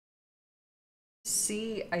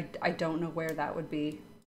 C, I don't know where that would be.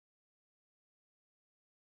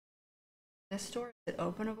 This door, is it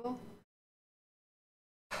openable?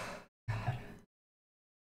 God.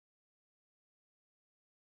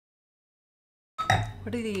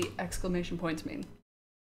 What do the exclamation points mean?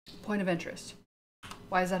 Point of interest.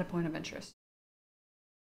 Why is that a point of interest?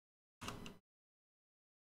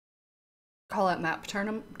 Call out map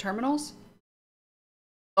terminals?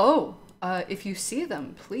 Oh, if you see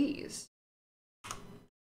them, please.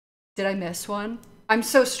 Did I miss one? I'm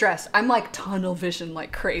so stressed. I'm like tunnel vision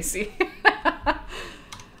like crazy.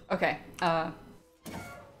 Okay, oh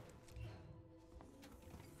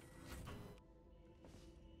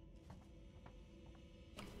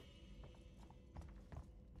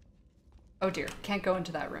dear, can't go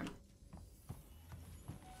into that room.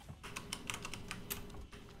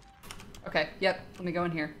 Okay, yep, let me go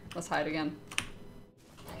in here. Let's hide again.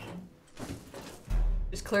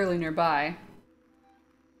 It's clearly nearby.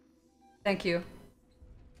 Thank you.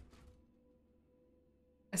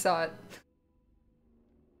 I saw it.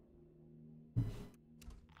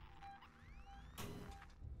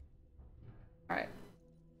 Alright.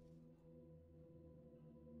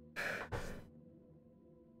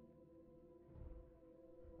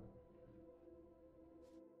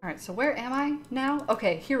 Alright, so where am I now?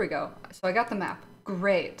 Okay, here we go. So I got the map.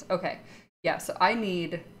 Great. Okay. Yeah, so I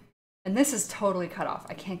need... And this is totally cut off.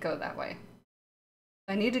 I can't go that way.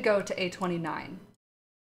 I need to go to A29.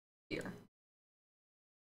 Here.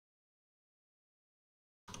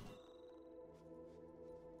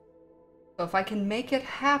 So if I can make it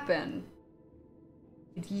happen,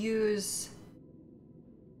 I'd use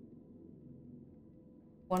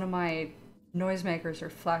one of my noisemakers or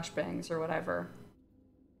flashbangs or whatever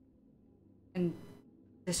and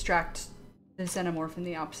distract the xenomorph in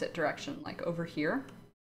the opposite direction, like over here.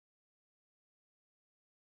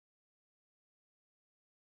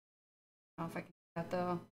 I don't know if I can do that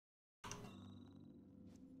though.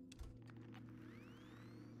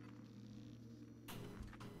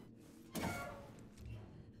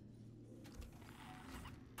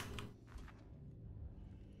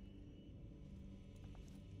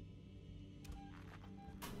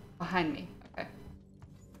 Behind me. Okay.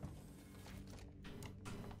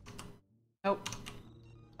 Nope.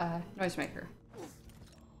 Noisemaker.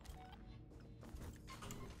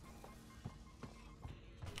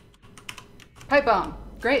 Pipe bomb.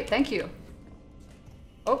 Great, thank you.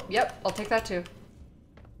 Oh, yep, I'll take that too.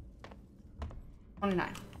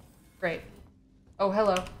 29. Great. Oh,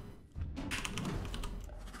 hello.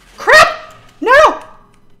 Crap! No!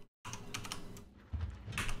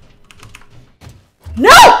 No!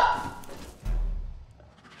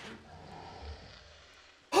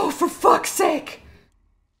 Oh, for fuck's sake!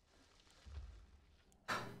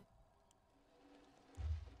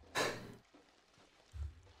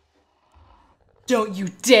 Don't you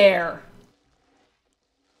dare!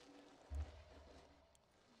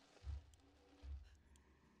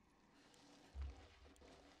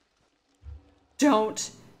 Don't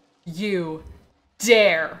you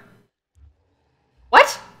dare.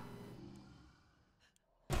 What?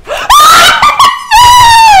 No!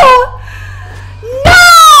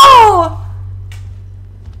 No!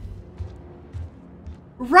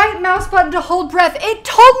 Right mouse button to hold breath. It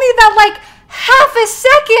told me that like half a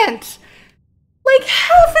second. Like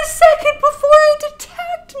half a second before it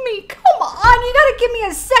attacked me. Come on, you gotta give me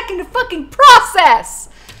a second to fucking process.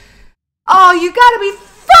 Oh, you gotta be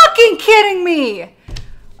fucking kidding me!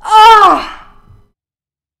 Oh!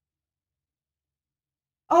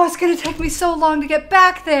 Oh, it's gonna take me so long to get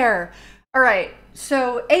back there! Alright,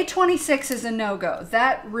 so A26 is a no-go.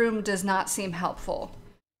 That room does not seem helpful.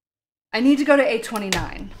 I need to go to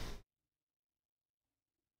A29.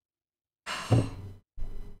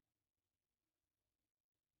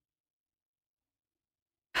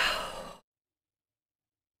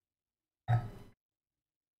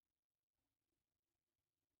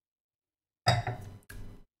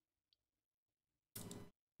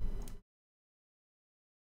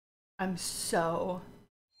 I'm so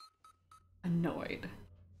annoyed.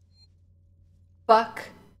 Fuck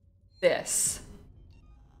this.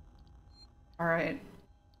 Alright.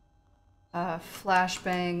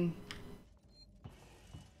 Flashbang.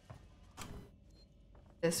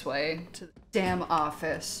 This way to the damn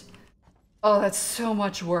office. Oh, that's so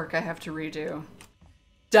much work I have to redo.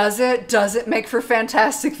 Does it? Does it make for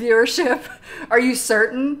fantastic viewership? Are you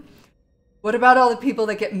certain? What about all the people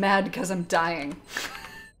that get mad because I'm dying?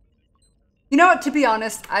 You know what, to be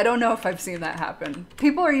honest, I don't know if I've seen that happen.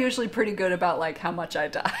 People are usually pretty good about like how much I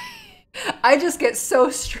die. I just get so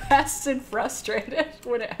stressed and frustrated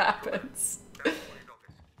when it happens. There's one in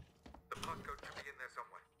office. The passcode should be in there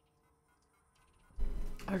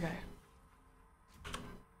somewhere. Okay.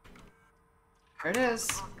 There it is.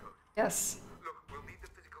 Passcode. Yes. Look, we'll need the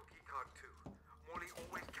physical key card too. Morley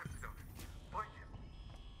always kept it on him. Find him.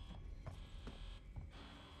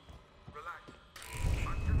 Relax.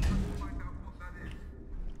 I'm just trying to find out what that is.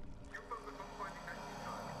 You focus on finding that key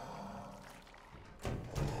card.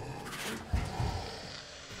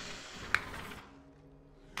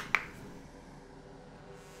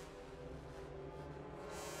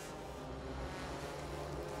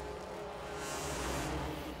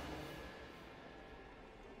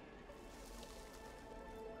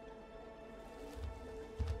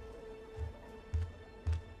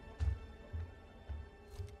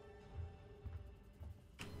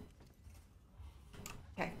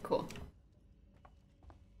 Okay, cool.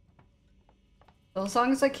 Well, as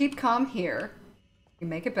long as I keep calm here, you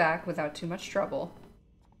make it back without too much trouble.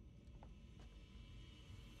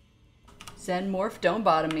 Zen Morph, don't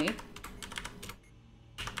bottom me.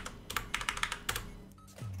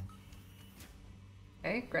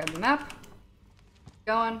 Okay, grab the map.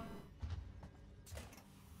 Going.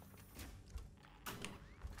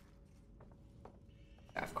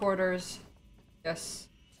 Staff quarters. Yes.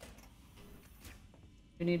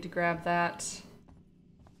 We need to grab that.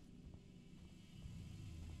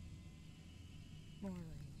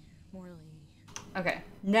 Morley. Okay,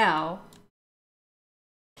 now,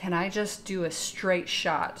 can I just do a straight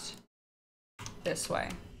shot this way?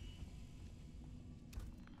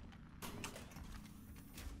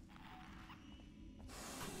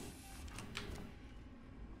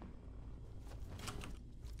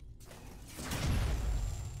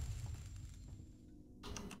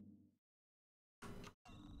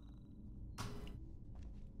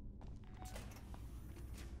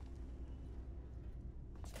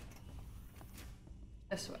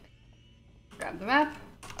 This way. Grab the map.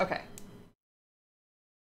 Okay.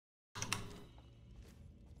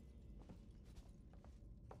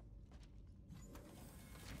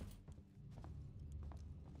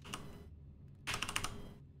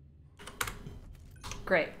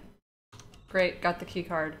 Great. Great, got the key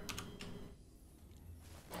card.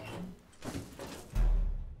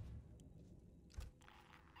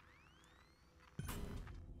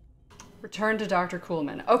 Return to Dr.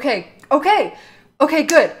 Kuhlman. Okay, okay! Okay,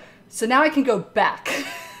 good. So now I can go back.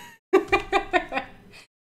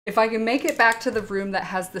 If I can make it back to the room that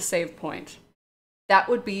has the save point, That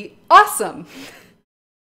would be awesome.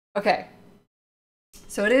 Okay.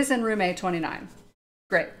 So it is in room A29.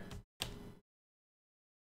 Great.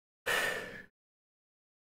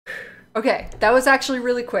 Okay, that was actually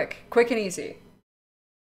really quick. Quick and easy.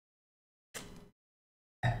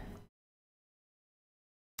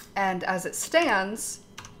 And as it stands,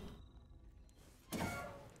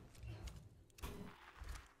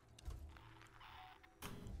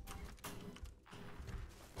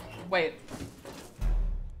 wait.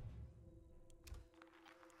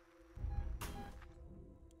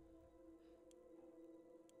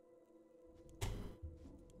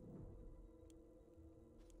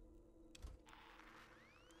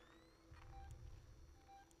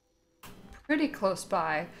 Pretty close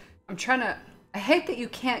by. I'm trying to... I hate that you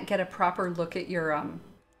can't get a proper look at your,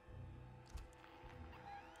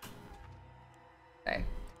 Okay.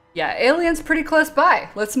 Yeah, alien's pretty close by.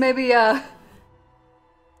 Let's maybe,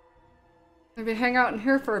 maybe hang out in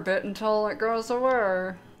here for a bit until it goes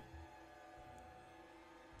away.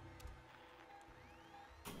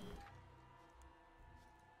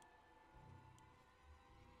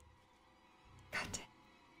 God damn.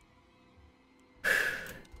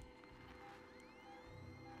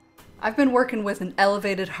 I've been working with an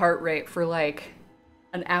elevated heart rate for like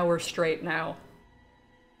an hour straight now.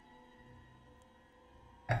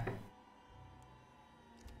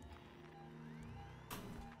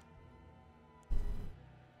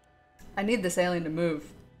 I need this alien to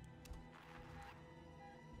move.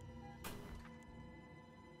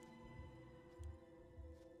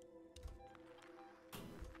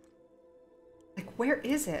 Like, where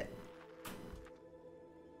is it?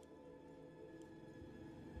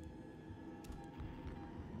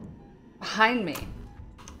 Behind me.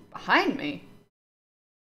 Behind me?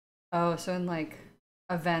 Oh, so in like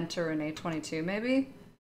a vent or an A22 maybe?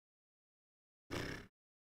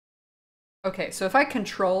 Okay, so if I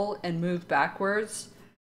control and move backwards,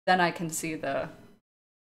 then I can see the...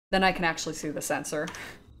 Then I can actually see the sensor.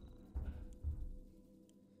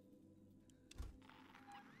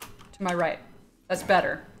 To my right. That's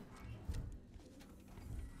better.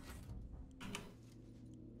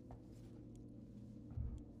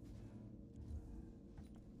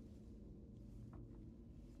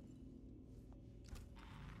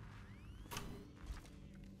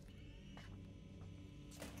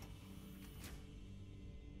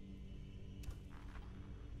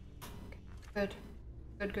 Good.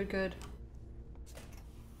 Good, good, good.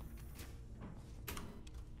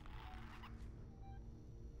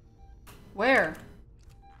 Where?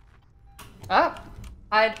 Up.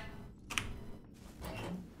 Hide.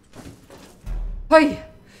 Hey.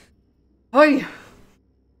 Hey.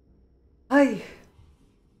 Hey.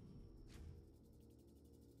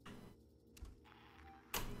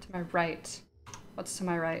 To my right. What's to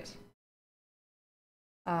my right?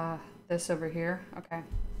 This over here. Okay.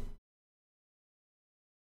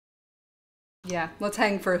 Yeah, let's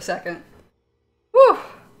hang for a second. Whew.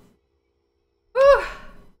 Whew.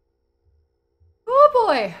 Oh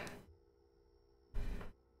boy.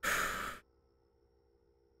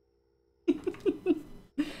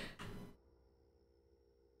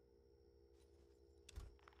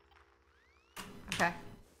 Okay.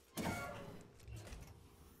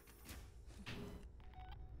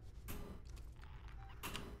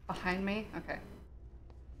 Behind me? Okay.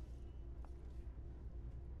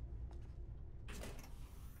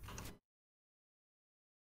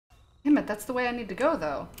 Damn it, that's the way I need to go,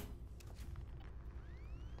 though.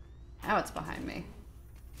 Now it's behind me.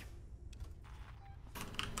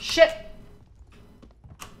 Shit!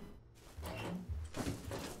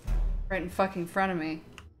 Right in fucking front of me.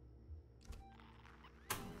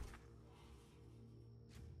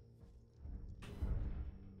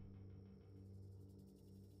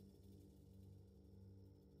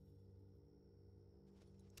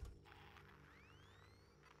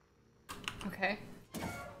 Okay.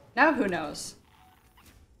 Now who knows?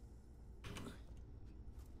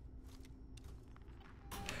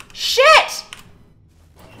 Shit!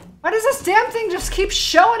 Why does this damn thing just keep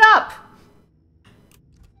showing up?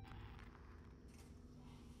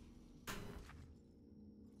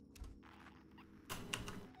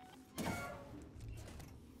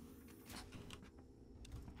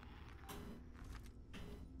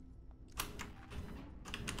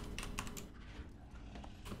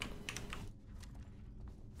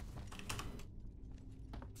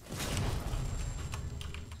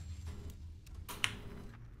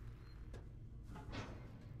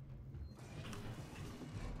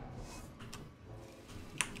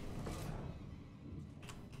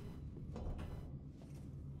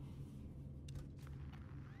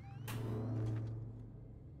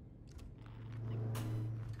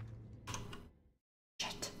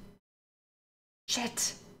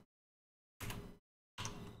 Shit.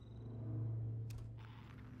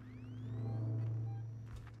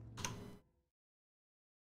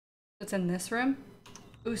 It's in this room?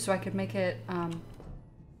 Ooh, so I could make it,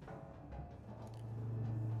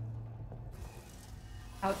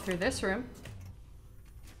 out through this room.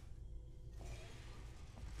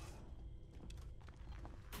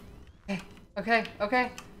 Okay, okay,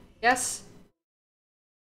 okay. Yes.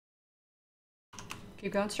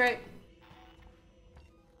 Keep going straight.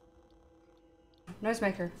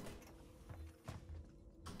 Noisemaker.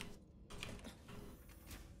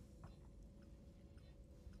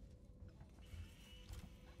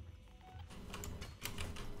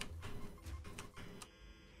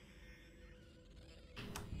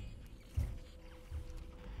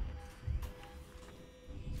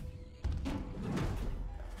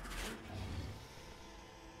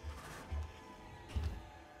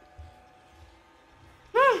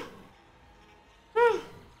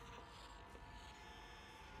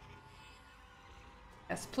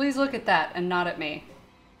 Yes, please look at that and not at me.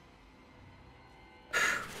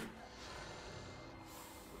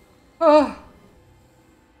 Oh.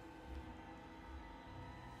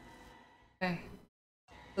 Okay.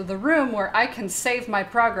 So the room where I can save my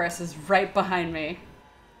progress is right behind me.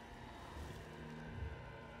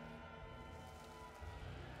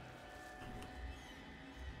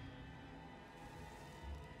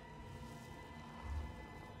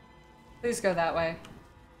 Please go that way.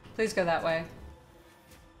 Please go that way.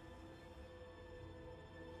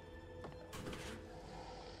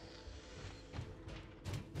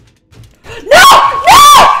 No! No!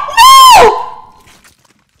 No!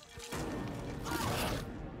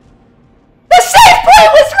 The save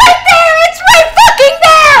point was right there! It's right fucking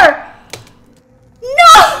there!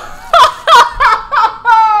 No!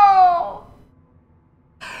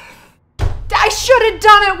 I should have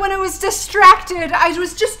done it when it was distracted. I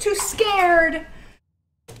was just too scared.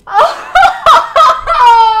 Oh,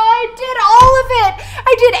 I did all of it.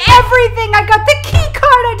 I did everything. I got the key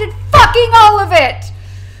card. I did fucking all of it.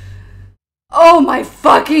 Oh my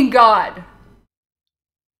fucking god.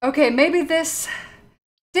 Okay, maybe this...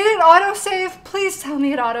 Did it autosave? Please tell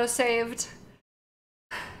me it autosaved.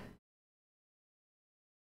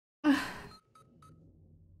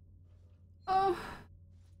 Oh.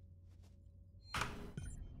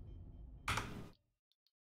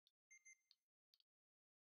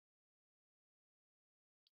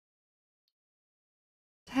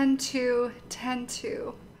 Ten two,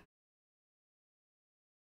 10-2.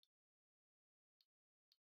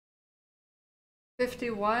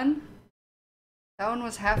 51? That one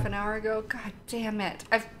was half an hour ago? God damn it.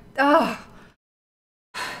 Ugh.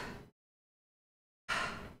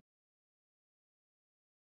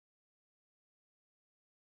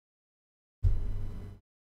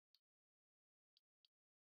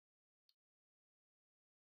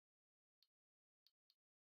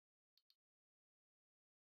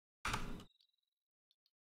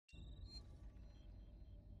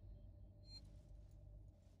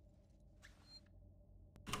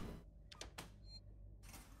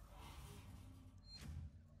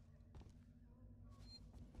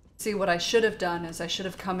 See, what I should have done is I should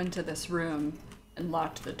have come into this room and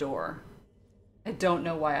locked the door. I don't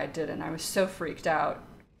know why I didn't. I was so freaked out.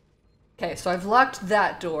 Okay, so I've locked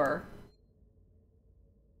that door.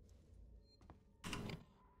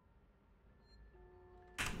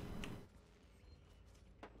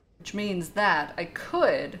 Which means that I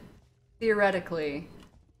could, theoretically,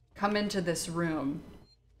 come into this room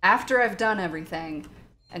after I've done everything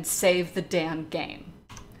and save the damn game.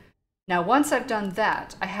 Now, once I've done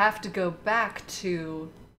that, I have to go back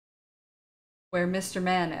to where Mr.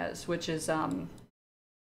 Man is, which is, I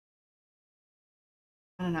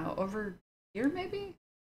don't know, over here maybe?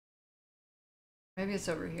 Maybe it's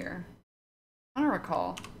over here. I don't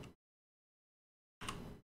recall.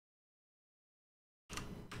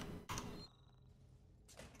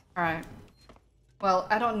 Alright. Well,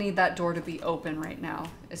 I don't need that door to be open right now,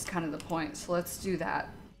 is kind of the point, so let's do that.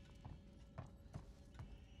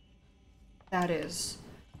 That is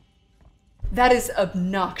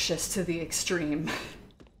obnoxious to the extreme.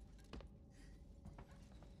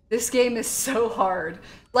 This game is so hard.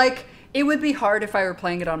 Like, it would be hard if I were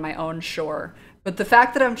playing it on my own, sure. But the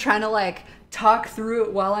fact that I'm trying to, like, talk through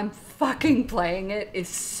it while I'm fucking playing it is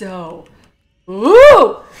so...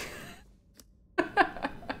 Ooh!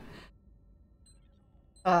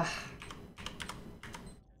 Ugh.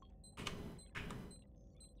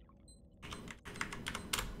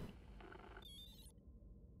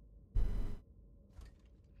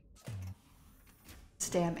 This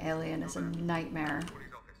damn alien is a nightmare.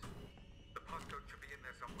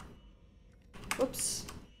 Whoops.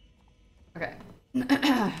 Okay.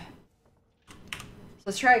 So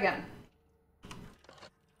let's try again.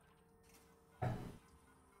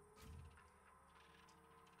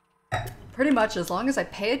 Pretty much as long as I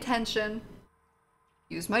pay attention,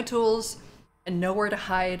 use my tools, and know where to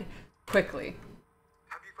hide quickly,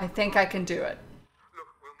 I think I can do it. Look,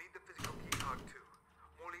 we'll need the physical key card too.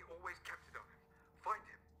 Morley always kept it on him. Find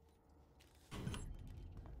him.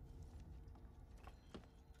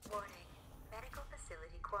 Warning. Medical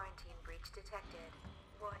facility quarantine breach detected.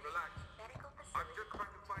 Warning. Relax. Medical I'm facility just trying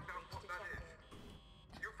to find out what that is.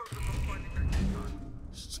 detected. You focus on finding that key card.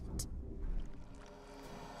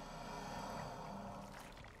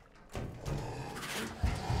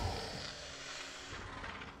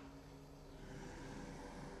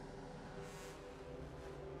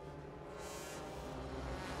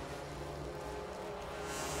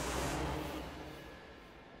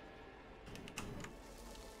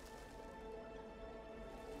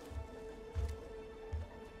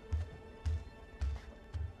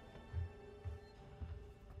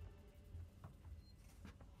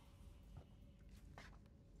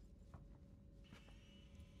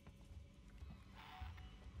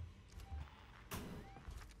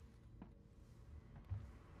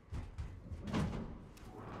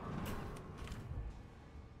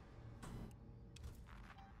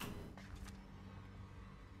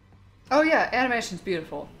 Oh yeah, animation's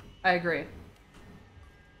beautiful. I agree.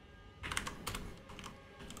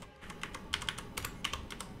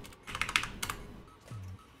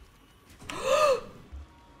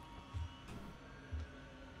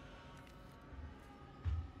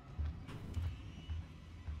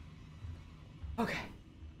 Okay.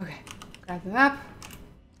 Okay. Grab the map.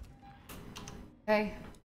 Okay.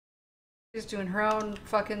 She's doing her own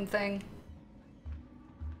fucking thing.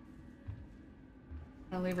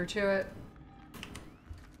 I'll leave her to it.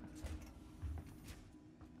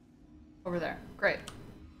 Over there. Great.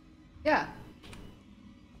 Yeah.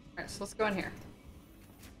 Alright, so let's go in here.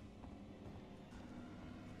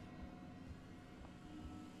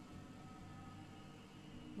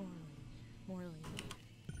 Morley.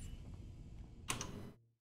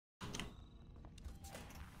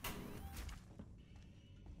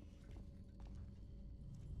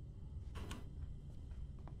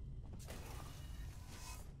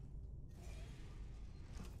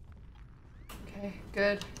 Okay,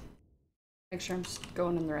 good. Make sure I'm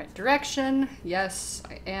going in the right direction. Yes,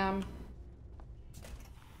 I am.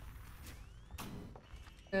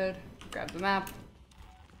 Good. Grab the map.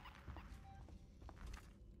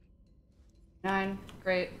 9.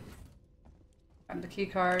 Great. Grab the key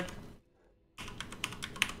card.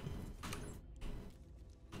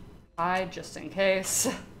 Hide just in case.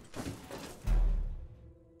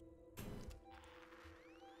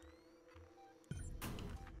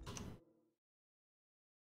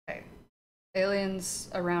 Okay. Aliens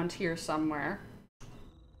around here somewhere.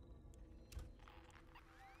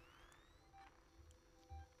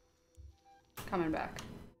 Coming back.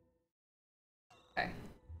 Okay.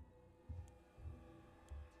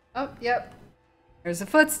 Oh, yep. There's the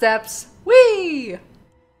footsteps. Whee!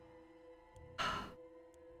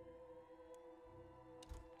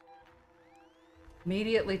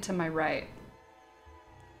 Immediately to my right.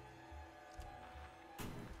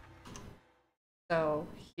 So,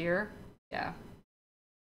 here? Yeah.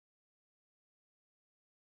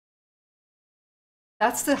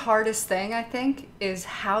 That's the hardest thing, I think, is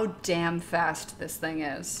how damn fast this thing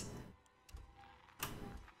is.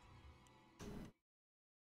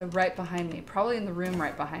 So right behind me. Probably in the room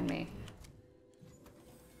right behind me.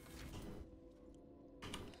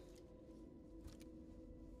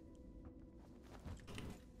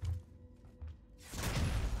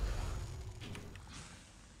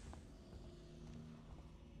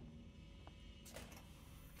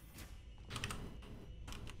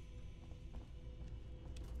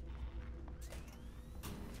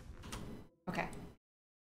 Okay.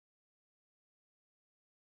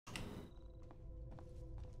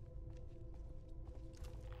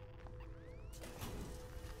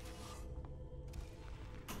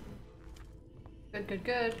 Good, good,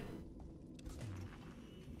 good.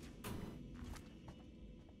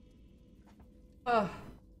 Oh.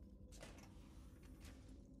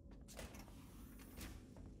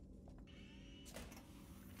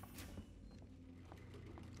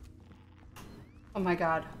 Oh my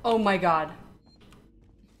god. Oh my god.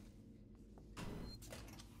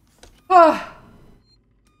 Oh.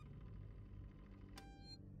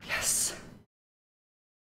 Yes.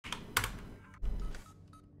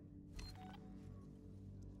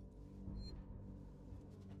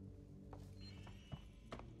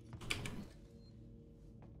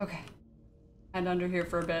 Okay. And under here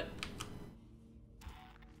for a bit.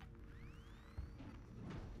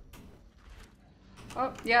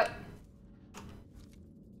 Oh, yep.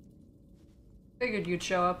 Figured you'd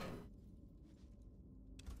show up.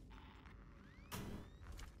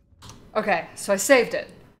 Okay, so I saved it.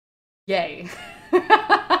 Yay.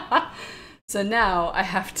 So now I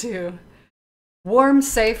have to warm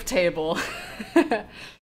safe table.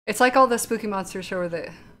 It's like all the spooky monster show where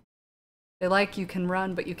they like you can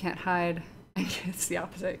run but you can't hide. It's the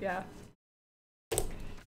opposite, yeah.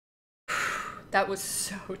 That was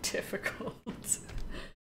so difficult.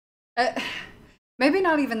 Maybe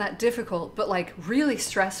not even that difficult, but like really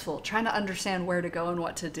stressful, trying to understand where to go and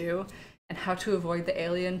what to do and how to avoid the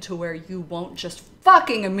alien to where you won't just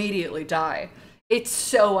fucking immediately die. It's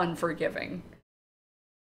so unforgiving.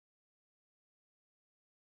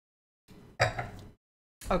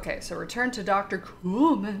 Okay, so return to Dr.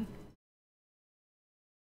 Coolman.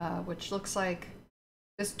 Which looks like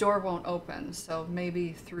this door won't open, so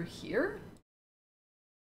maybe through here?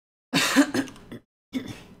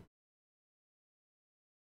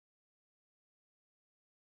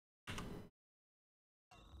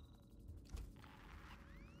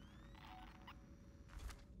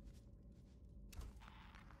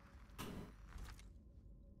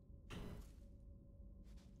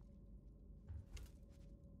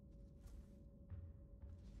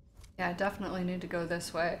 Yeah, I definitely need to go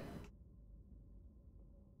this way.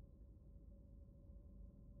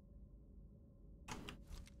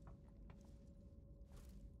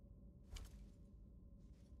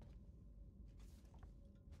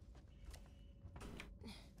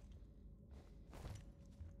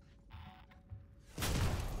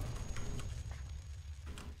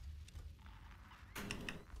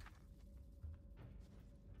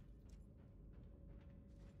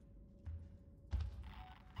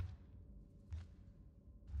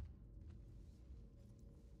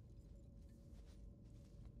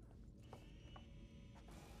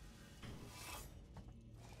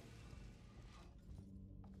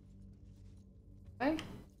 I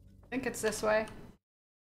think it's this way.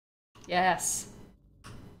 Yes.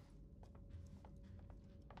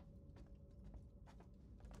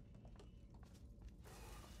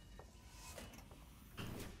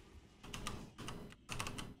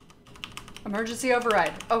 Emergency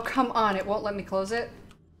override. Oh, come on. It won't let me close it?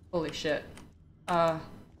 Holy shit. Damn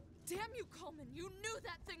you, Coleman. You knew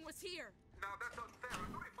that thing was here. Now that's unfair. I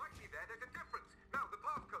thought it might be there. There's a difference. Now the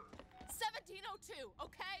passcode. 1702,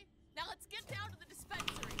 okay? Now let's get down to the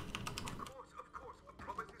dispensary. Of course. A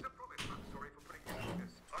promise is a promise. I'm sorry for putting you through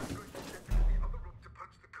this. I'm going to step into the other room to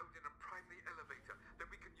punch the code in and prime the elevator. Then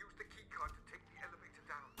we can use the key card to take the elevator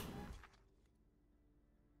down.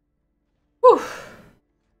 Whew.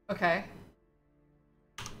 Okay.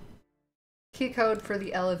 Key code for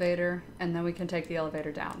the elevator, and then we can take the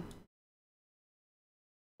elevator down.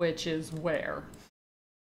 Which is where?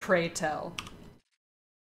 Pray tell.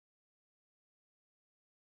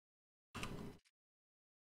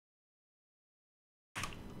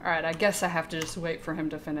 Alright, I guess I have to just wait for him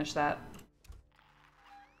to finish that.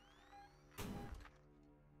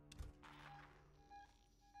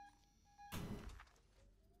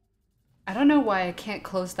 I don't know why I can't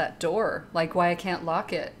close that door. Like, why I can't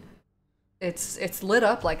lock it. It's lit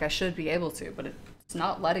up like I should be able to, but it's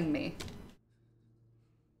not letting me.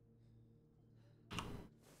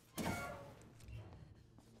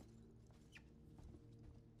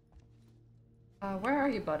 Where are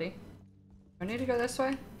you, buddy? Do I need to go this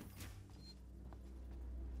way?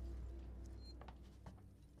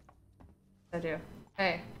 I do.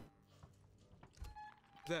 Hey.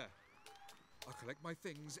 There. I'll collect my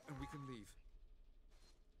things and we can leave.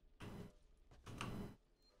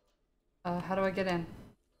 How do I get in?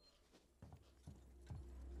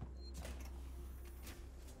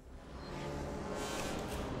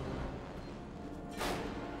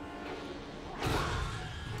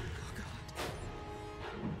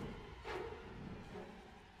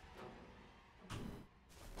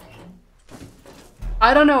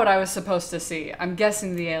 I don't know what I was supposed to see. I'm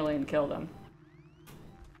guessing the alien killed him.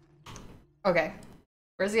 Okay.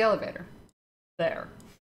 Where's the elevator? There.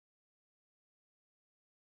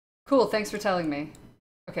 Cool, thanks for telling me.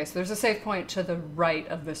 Okay, so there's a save point to the right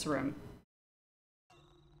of this room.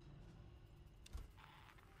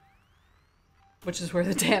 Which is where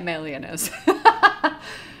the damn alien is.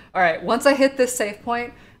 Alright, once I hit this save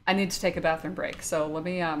point, I need to take a bathroom break. So let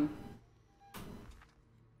me,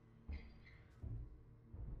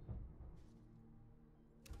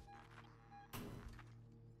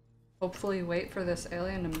 hopefully wait for this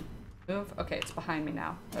alien to move. Okay, it's behind me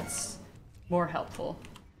now. That's more helpful.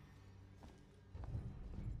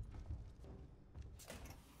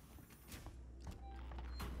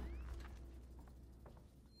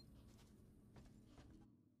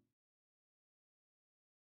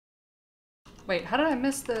 Wait, how did I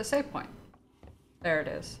miss the save point? There it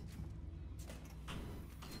is.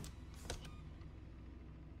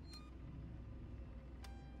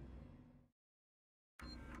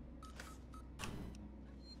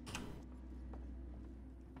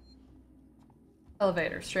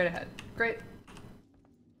 Elevator, straight ahead. Great.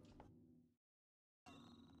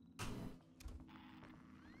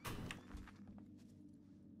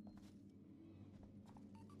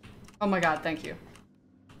 Oh my god, thank you.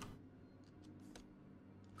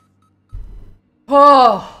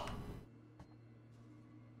 Oh!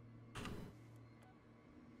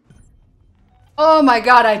 Oh my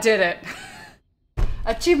god, I did it!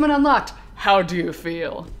 Achievement unlocked! How do you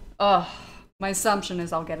feel? Ugh. My assumption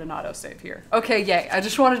is I'll get an autosave here. Okay, yay. I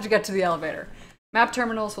just wanted to get to the elevator. Map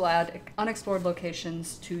terminals will add unexplored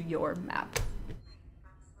locations to your map.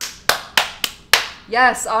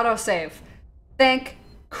 Yes, autosave. Thank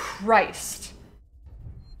Christ.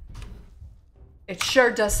 It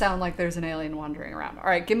sure does sound like there's an alien wandering around.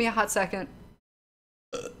 Alright, give me a hot second.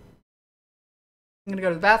 I'm gonna go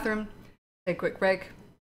to the bathroom, take a quick break.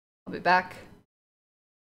 I'll be back.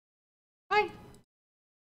 Bye.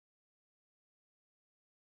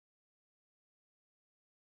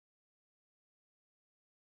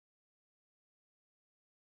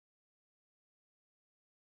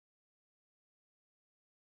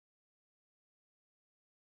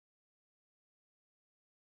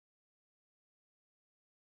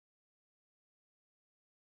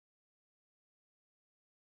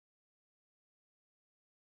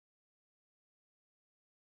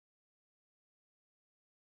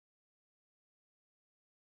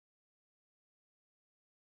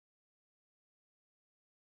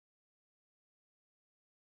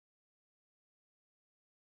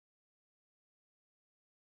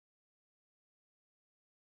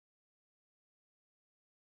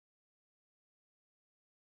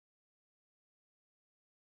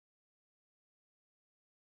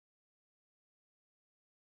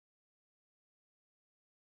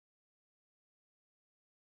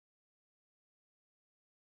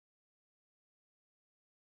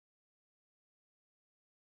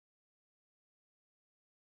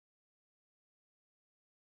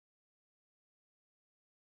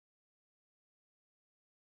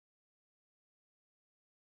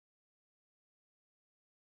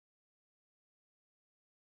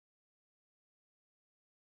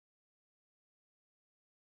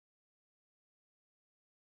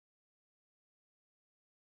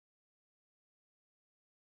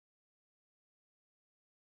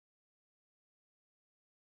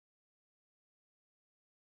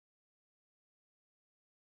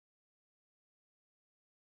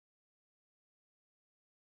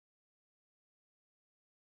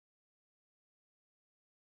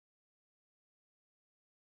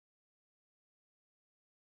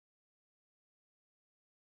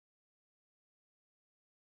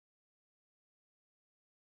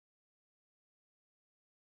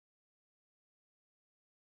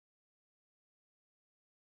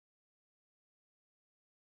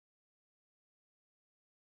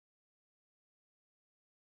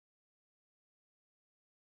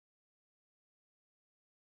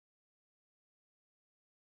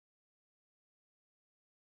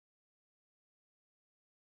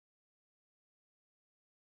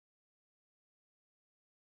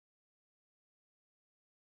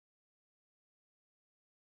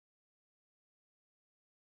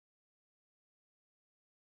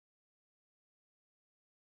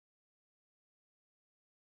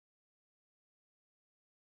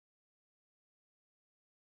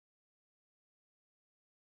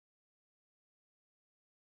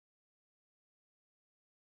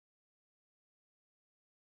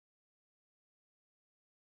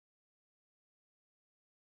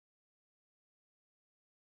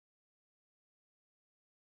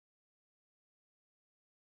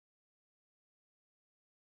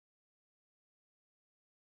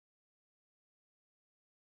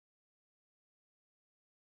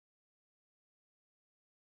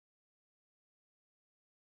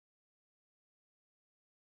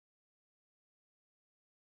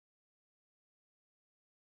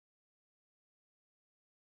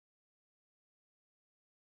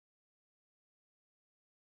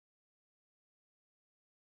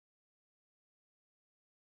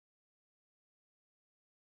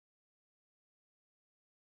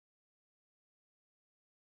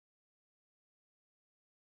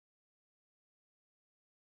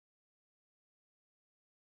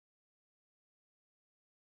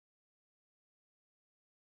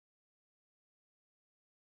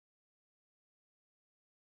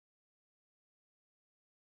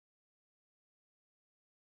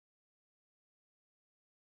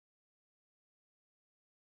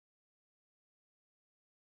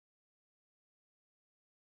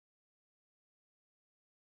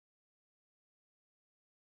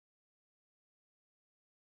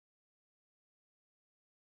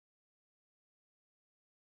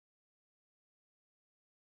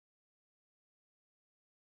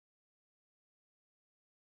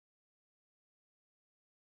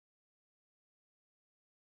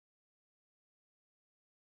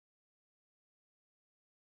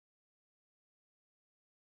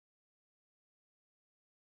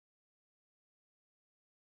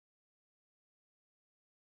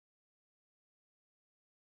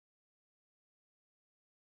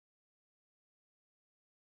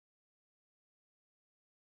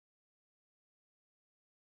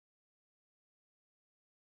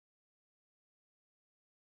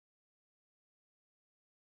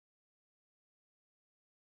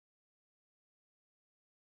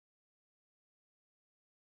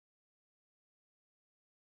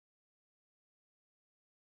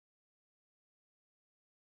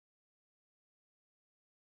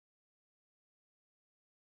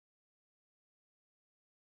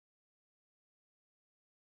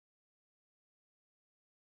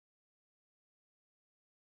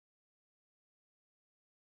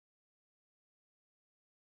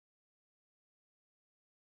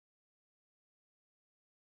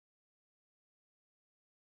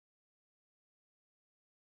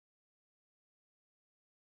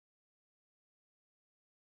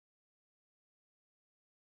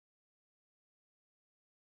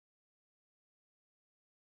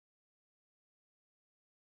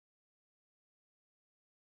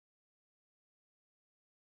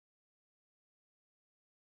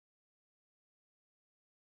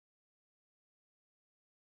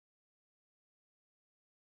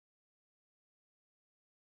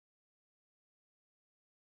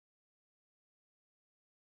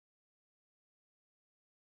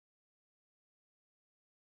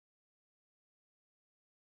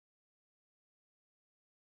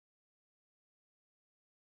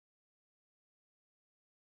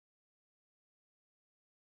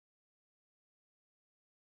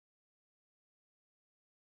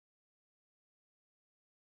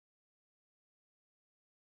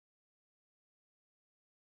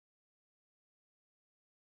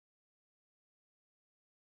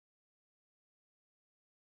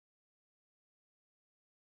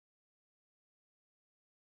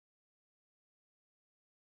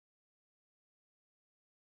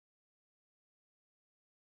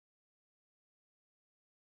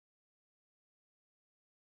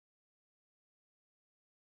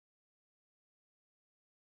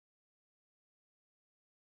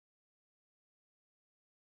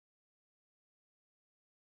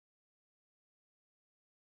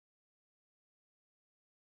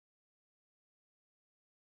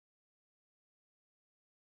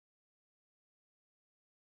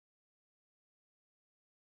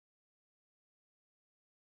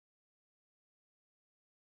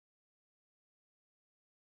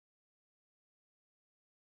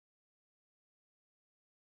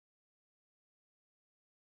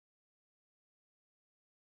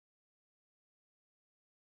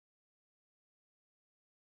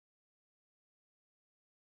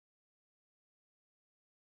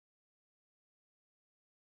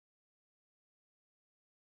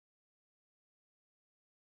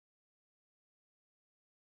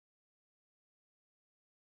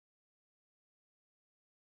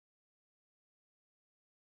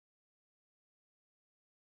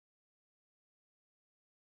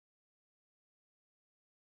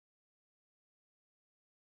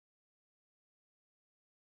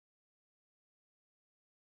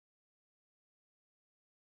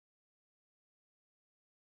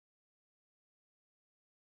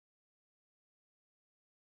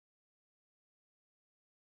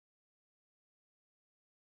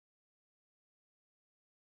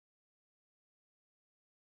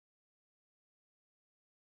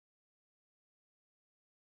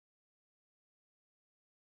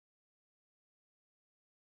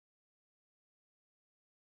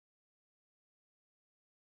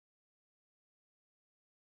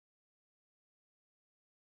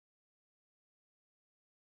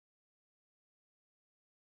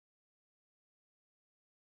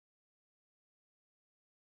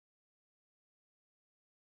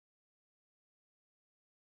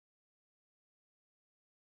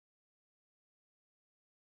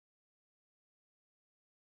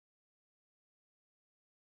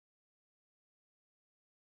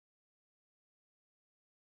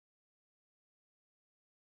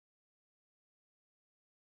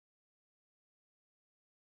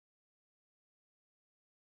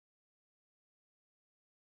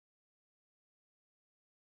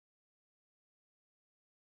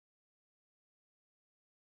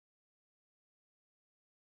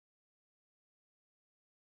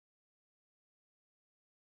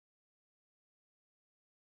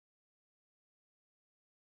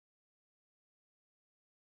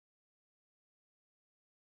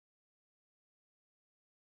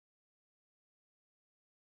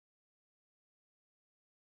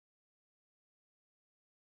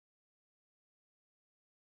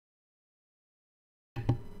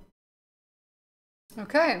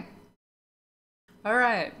 Okay.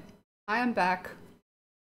 Alright. I am back.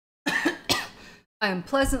 I am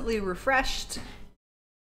pleasantly refreshed.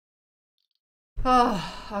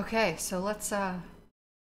 Oh, okay, so let's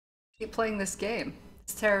keep playing this game.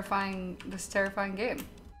 This terrifying game.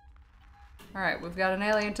 Alright, we've got an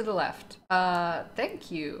alien to the left.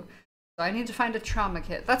 Thank you. So I need to find a trauma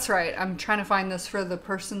kit. That's right, I'm trying to find this for the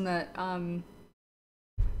person that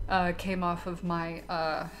came off of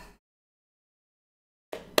my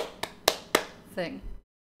thing.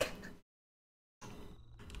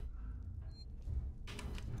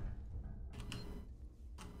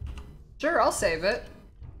 Sure, I'll save it.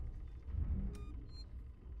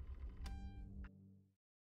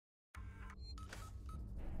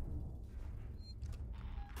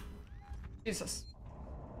 Jesus.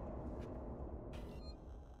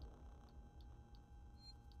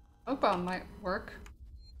 Oakbound might work.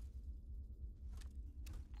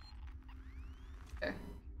 Okay.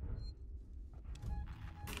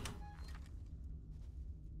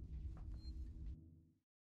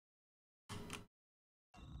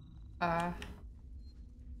 I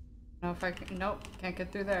don't know if I can. Nope, can't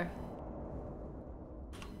get through there.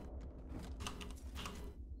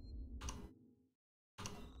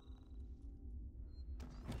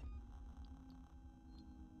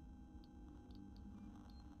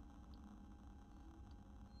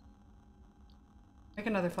 Make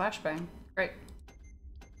another flashbang. Great.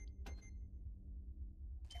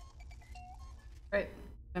 Great.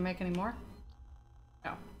 Can I make any more?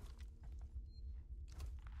 No.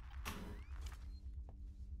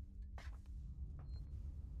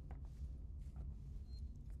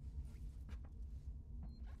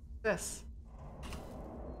 This.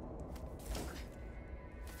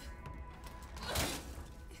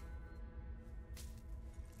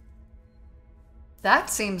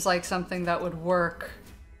 That seems like something that would work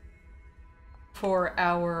for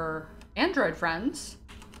our Android friends.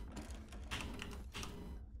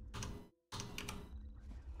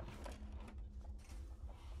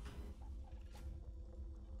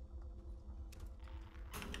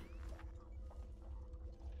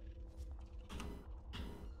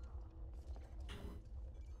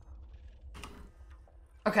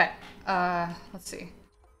 Okay, let's see.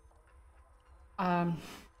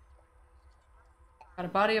 Got a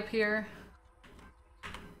body up here.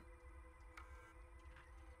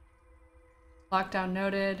 Lockdown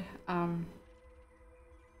noted.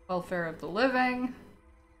 Welfare of the living.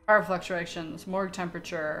 Power fluctuations. Morgue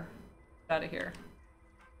temperature. Get out of here.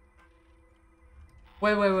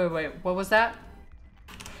 Wait. What was that?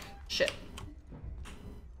 Shit.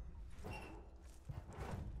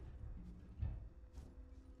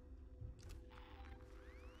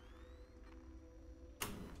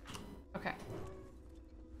 Okay.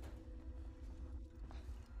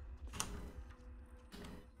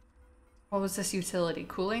 What was this utility?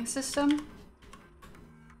 Cooling system?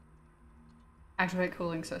 Activate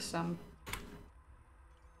cooling system.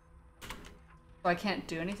 So I can't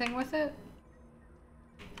do anything with it?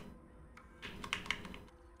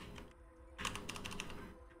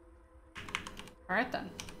 Alright then.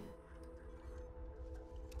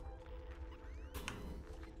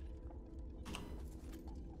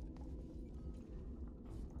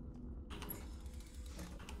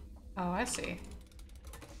 Oh, I see.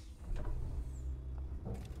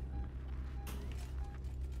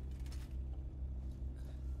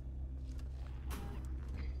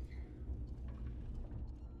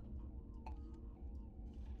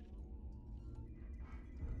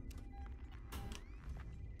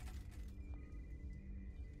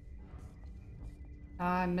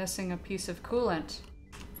 I'm missing a piece of coolant.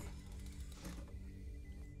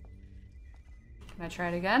 Can I try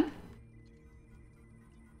it again?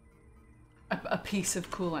 A piece of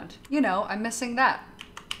coolant. You know, I'm missing that.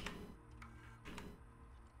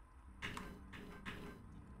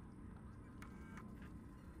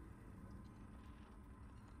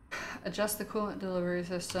 Adjust the coolant delivery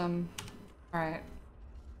system. All right.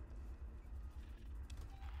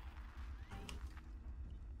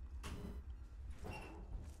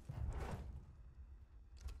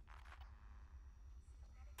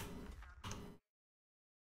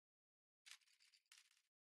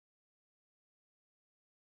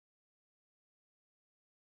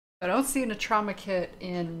 I don't see a trauma kit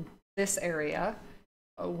in this area.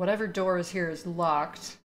 Whatever door is here is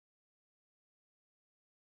locked.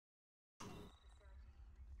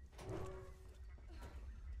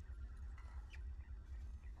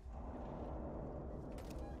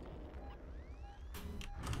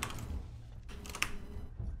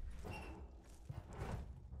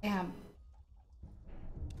 Damn.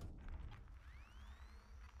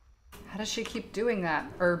 How does she keep doing that?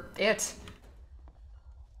 Or it?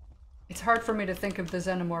 It's hard for me to think of the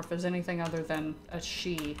xenomorph as anything other than a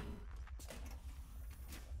she.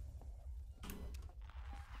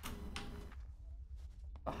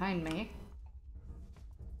 Behind me.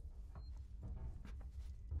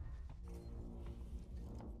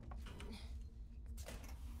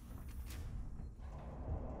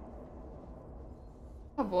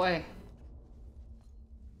 Oh boy.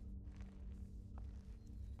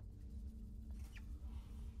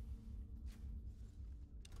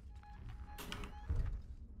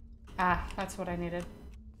 Ah, that's what I needed.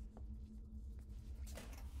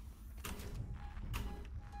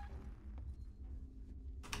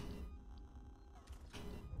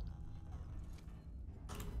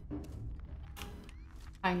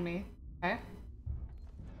 Behind me. Okay.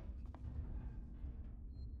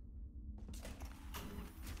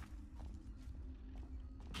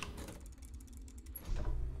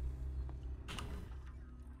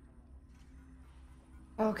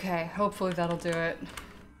 Okay, hopefully that'll do it.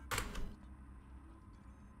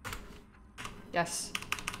 Yes.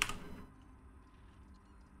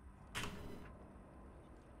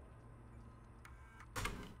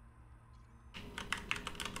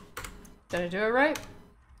 Did I do it right?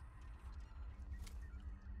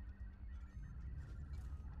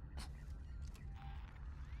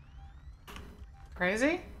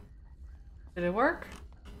 Crazy? Did it work?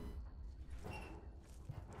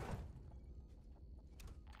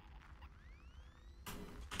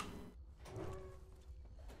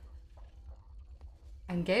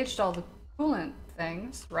 Engaged all the coolant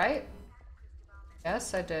things, right?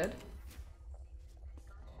 Yes, I did.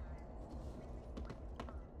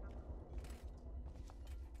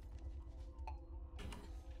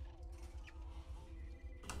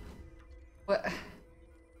 What?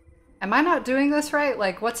 Am I not doing this right?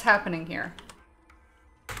 Like, what's happening here?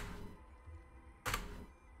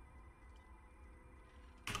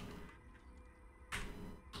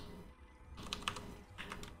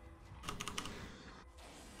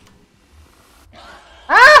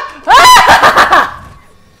 Ah! Ah!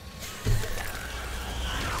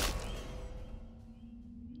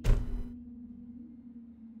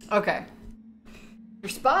 Okay. You're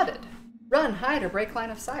spotted. Run, hide, or break line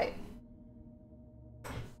of sight.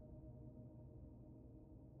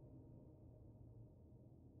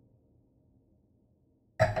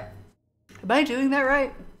 Am I doing that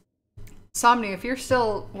right? Somni, if you're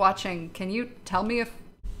still watching, can you tell me if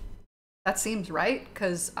that seems right?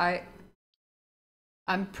 Because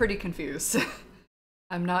I'm pretty confused.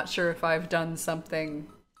 I'm not sure if I've done something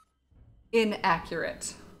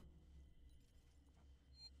inaccurate.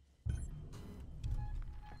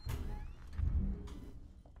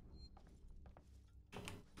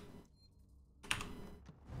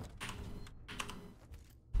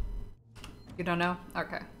 You don't know?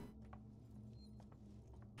 Okay.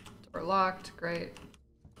 Door locked, great.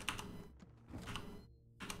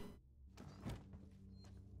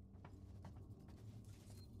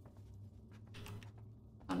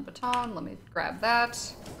 On baton, let me grab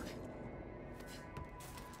that.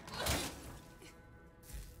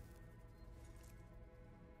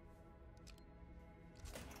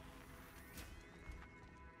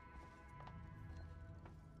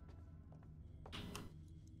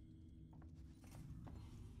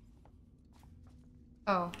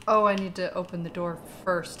 Oh, I need to open the door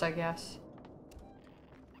first, I guess.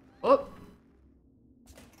 Oh.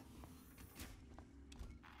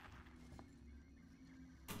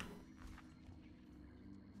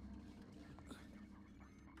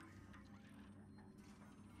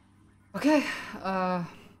 Okay,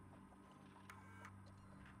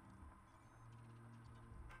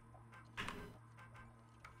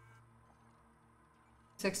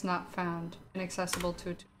 6 not found. Inaccessible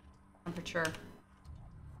to temperature.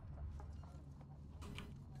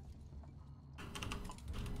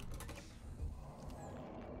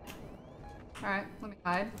 Alright, let me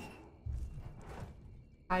hide.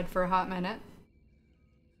 Hide for a hot minute.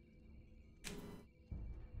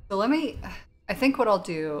 So let me... I think what I'll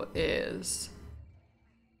do is...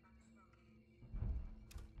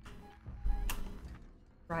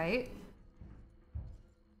 Right?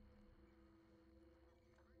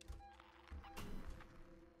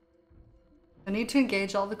 I need to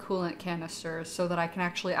engage all the coolant canisters so that I can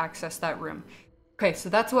actually access that room. Okay, so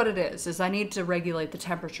that's what it is I need to regulate the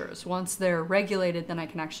temperatures. Once they're regulated, then I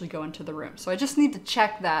can actually go into the room. So I just need to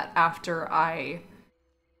check that after I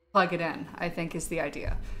plug it in, I think is the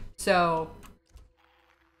idea. So,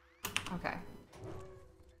 okay.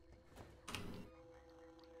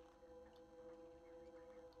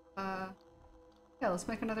 Yeah, let's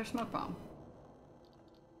make another smoke bomb.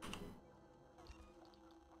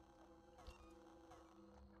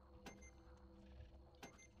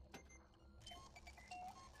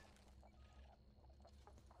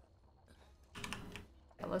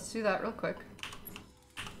 let's do that real quick.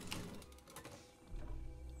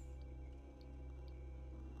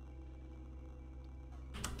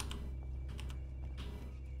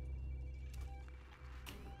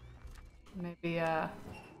 Maybe,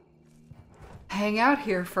 hang out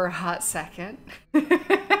here for a hot second. Woo!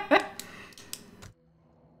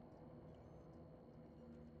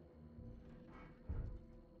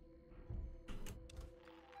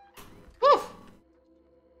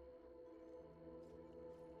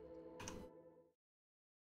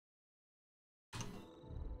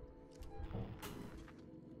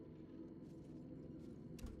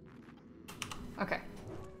 Okay.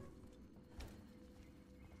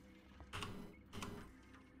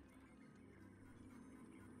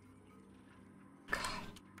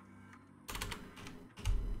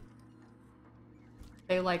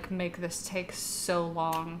 They like make this take so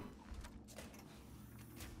long.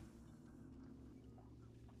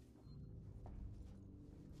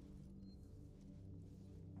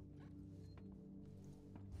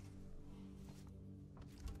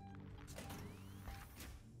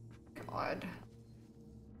 God.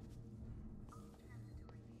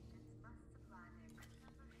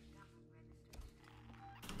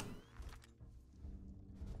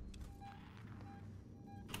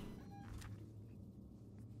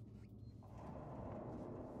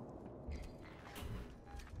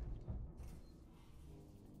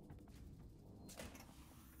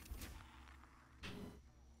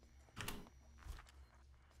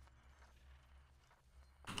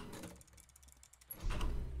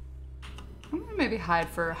 I'm gonna maybe hide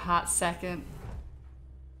for a hot second.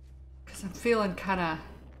 Because I'm feeling kind of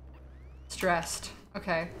stressed.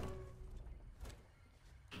 Okay.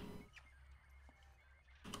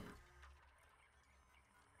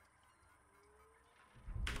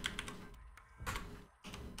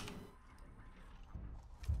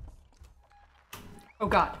 Oh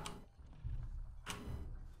God.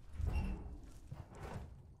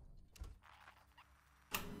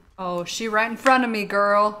 Oh, she right in front of me,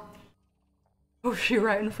 girl. Oh, she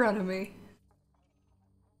right in front of me.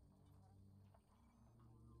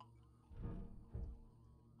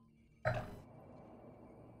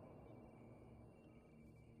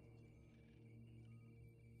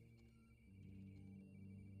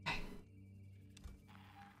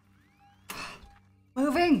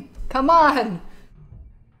 Moving! Come on!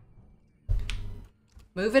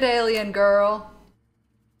 Move it, alien girl.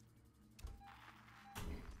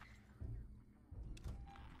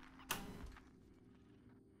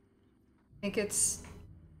 I think it's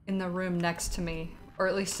in the room next to me, or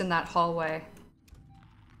at least in that hallway.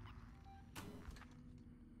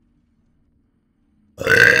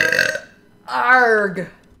 Arg!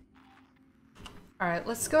 Alright,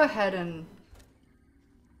 let's go ahead and...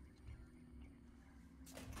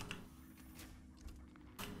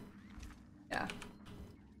 Yeah.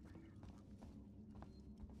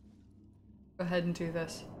 Go ahead and do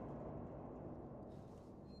this.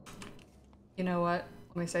 You know what?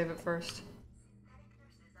 Let me save it first.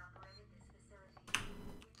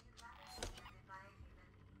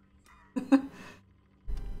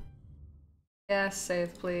 Yes,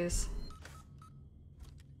 save, please.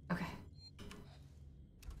 Okay.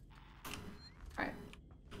 Alright.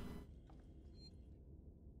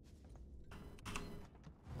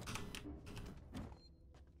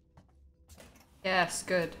 Yes,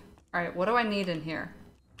 good. Alright, what do I need in here?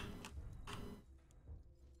 I'm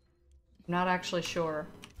not actually sure.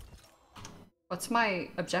 What's my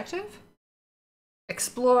objective?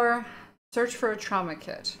 Explore. Search for a trauma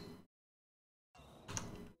kit.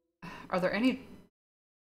 Are there any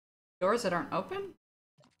doors that aren't open?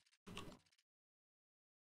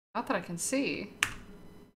 Not that I can see.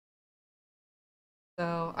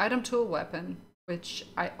 So, item, tool, weapon, which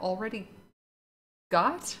I already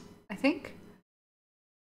got, I think.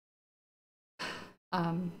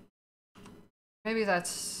 Maybe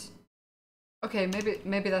that's... Okay,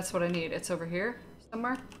 maybe that's what I need. It's over here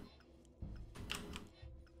somewhere.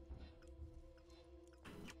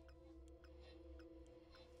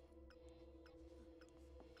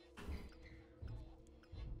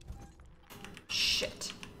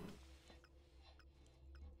 Shit.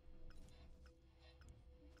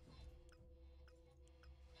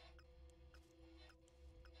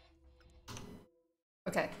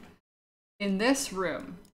 Okay. In this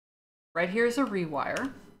room, right here is a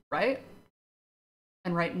rewire, right?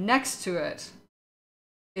 And right next to it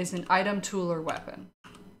is an item, tool, or weapon.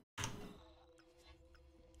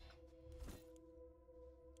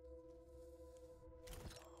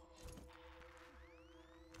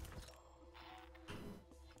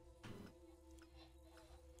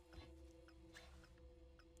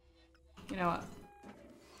 You know what?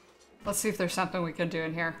 Let's see if there's something we can do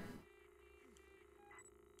in here.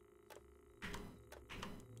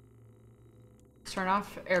 Let's turn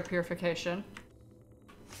off air purification.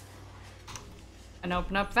 And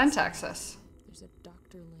open up vent access. There's a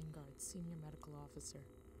Dr. Lingard, senior medical officer.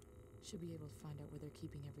 Should be able to find out where they're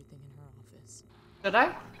keeping everything in her office. Should I?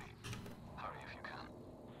 Hurry if you can.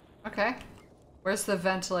 Okay. Where's the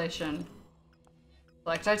ventilation?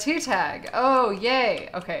 Select IT tag. Oh, yay.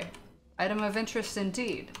 Okay. Item of interest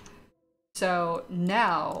indeed. So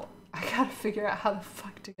now I gotta figure out how the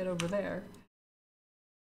fuck to get over there.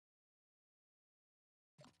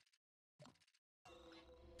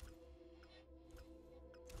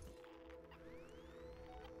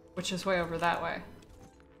 Which is way over that way.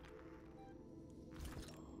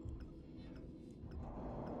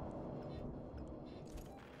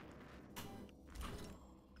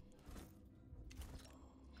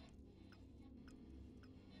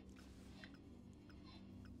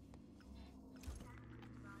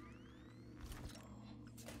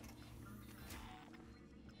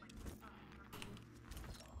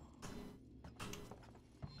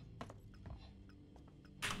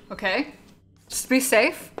 Okay. Just be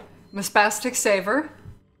safe. I'm a spastic saver.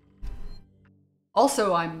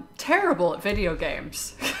 Also, I'm terrible at video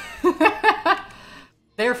games.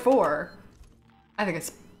 Therefore, I think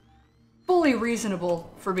it's fully reasonable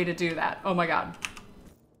for me to do that. Oh my god.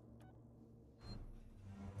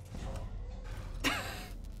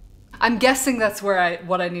 I'm guessing that's where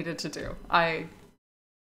what I needed to do. I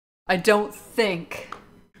don't think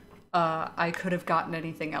I could have gotten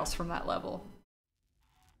anything else from that level.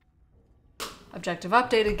 Objective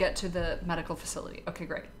updated, get to the medical facility. Okay,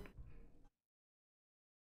 great.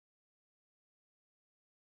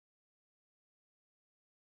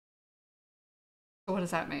 So what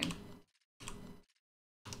does that mean?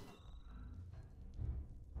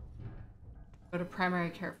 Go to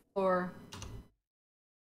primary care floor.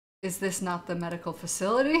 Is this not the medical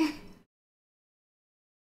facility?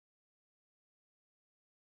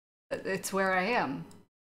 It's where I am.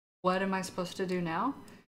 What am I supposed to do now?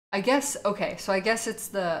 I guess, okay, so I guess it's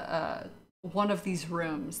the, one of these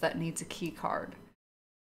rooms that needs a key card.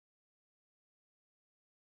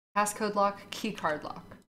 Passcode lock, key card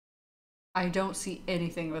lock. I don't see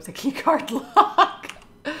anything with a key card lock.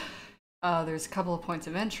 There's a couple of points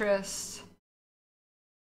of interest.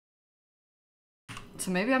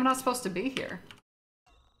 So maybe I'm not supposed to be here.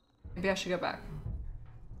 Maybe I should go back.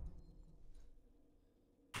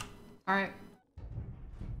 Alright.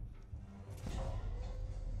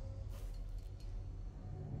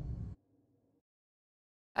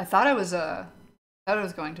 I thought I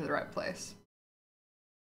was going to the right place.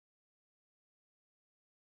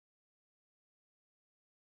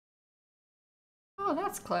 Oh,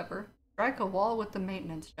 that's clever. Strike a wall with the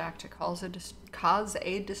maintenance jack to cause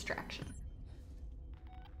a distraction.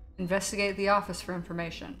 Investigate the office for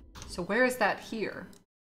information. So where is that here?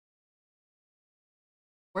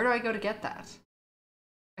 Where do I go to get that?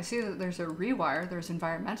 I see that there's a rewire, there's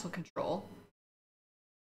environmental control.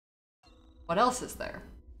 What else is there?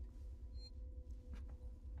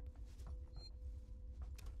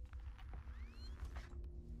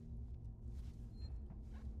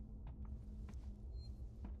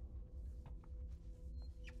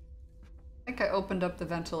 I think I opened up the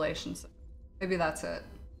ventilation. Maybe that's it.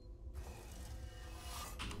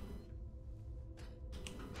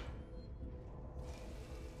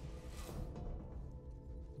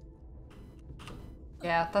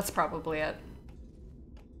 Yeah, that's probably it.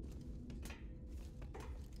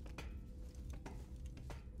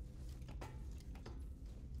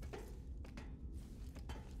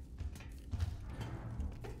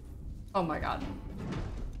 Oh my god.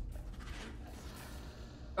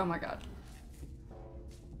 Oh my god.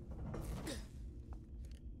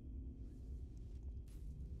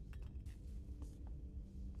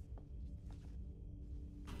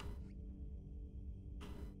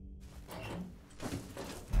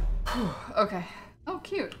 Okay. Oh,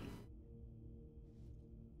 cute.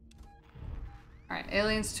 Alright,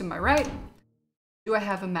 aliens to my right. Do I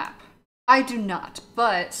have a map? I do not,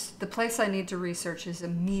 but the place I need to research is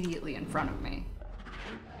immediately in front of me.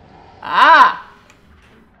 Ah!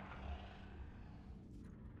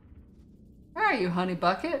 Where are you, honey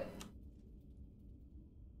bucket?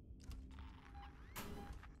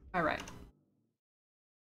 Alright.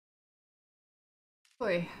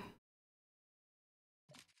 Boy.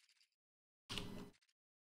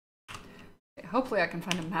 Okay, hopefully I can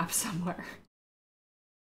find a map somewhere.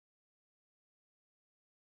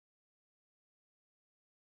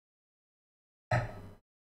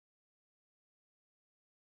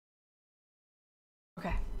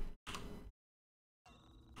 Okay.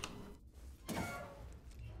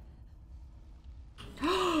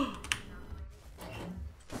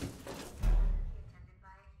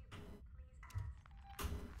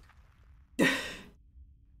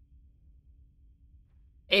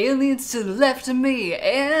 Aliens to the left of me,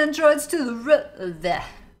 androids to the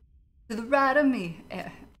right of me.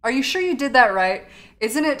 Are you sure you did that right?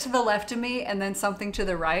 Isn't it to the left of me and then something to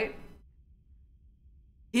the right?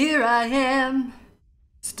 Here I am,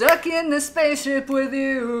 stuck in the spaceship with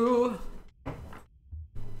you.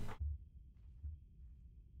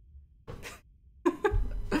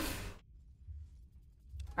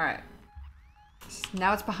 Alright.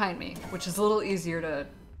 Now it's behind me, which is a little easier to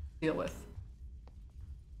deal with.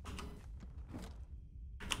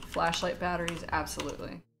 Flashlight batteries,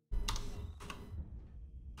 absolutely.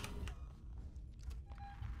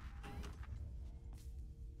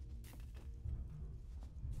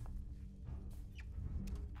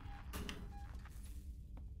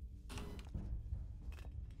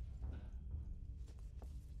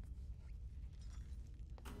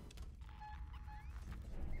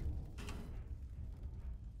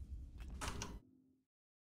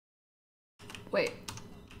 Wait,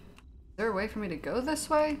 is there a way for me to go this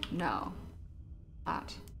way? No,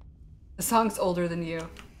 not. The song's older than you.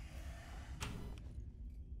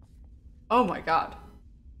 Oh my god.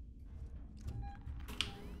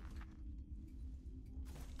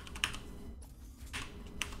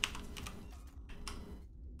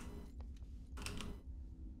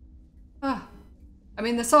 Ah, I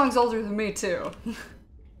mean, the song's older than me too.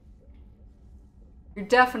 You're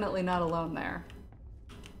definitely not alone there.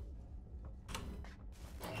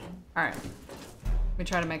 Alright. Let me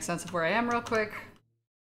try to make sense of where I am real quick.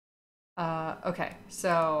 Okay,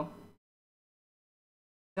 so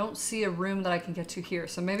don't see a room that I can get to here,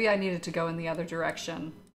 so maybe I needed to go in the other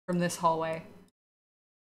direction from this hallway.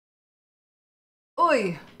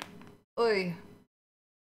 Oi! Oi.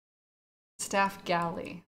 Staff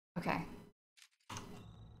galley. Okay.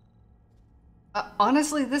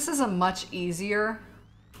 Honestly, this is a much easier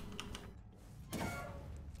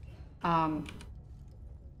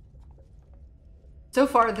so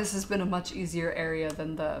far, this has been a much easier area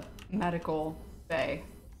than the medical bay.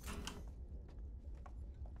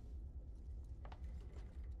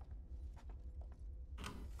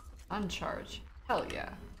 Uncharge. Hell yeah.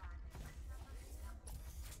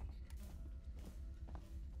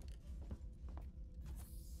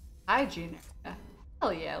 Hygiene area.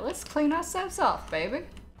 Hell yeah, let's clean ourselves off, baby.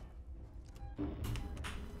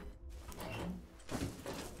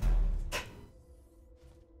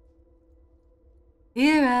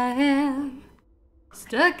 Here I am,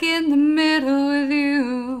 stuck in the middle with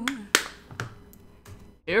you.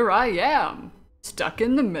 Here I am, stuck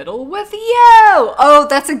in the middle with you. Oh,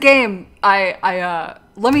 that's a game. Let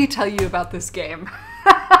me tell you about this game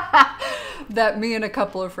that me and a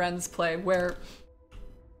couple of friends play where,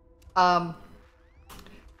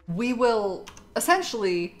 we will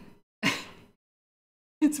essentially,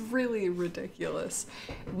 it's really ridiculous.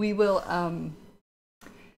 We will,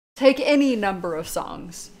 take any number of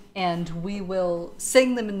songs and we will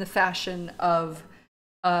sing them in the fashion of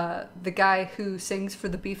the guy who sings for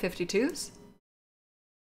the B-52s.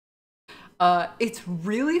 It's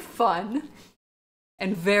really fun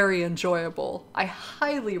and very enjoyable. I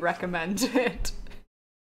highly recommend it.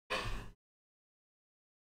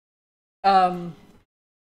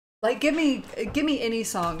 Like give me any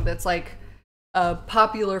song that's like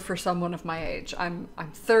popular for someone of my age. I'm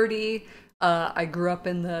 30. I grew up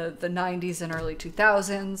in the 90s and early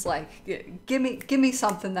 2000s. Like, give me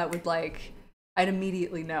something that would like I'd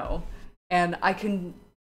immediately know, and I can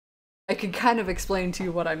kind of explain to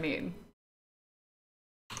you what I mean.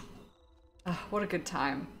 What a good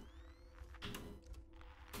time.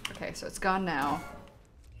 Okay, so it's gone now.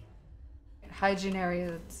 Hygiene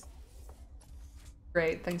area. That's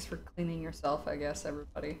great. Thanks for cleaning yourself, I guess,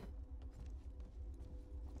 everybody.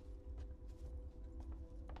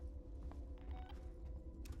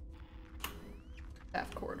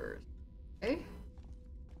 Staff quarters. Okay.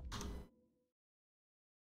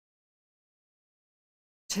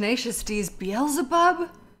 Tenacious D's Beelzebub?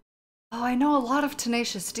 Oh, I know a lot of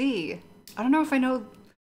Tenacious D. I don't know if I know.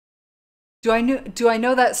 Do I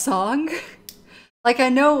know that song? Like I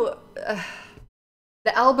know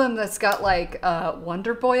the album that's got like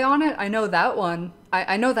Wonder Boy on it. I know that one.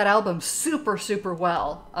 I know that album super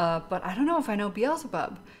well. But I don't know if I know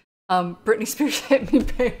Beelzebub. Britney Spears Hit Me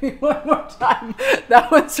Baby One More Time. That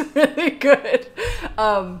one's really good.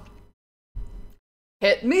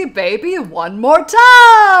 Hit me baby one more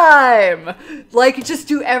time! Like, just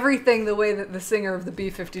do everything the way that the singer of the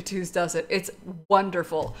B-52s does it. It's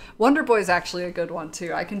wonderful. Wonder Boy's actually a good one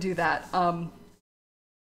too. I can do that.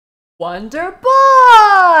 Wonder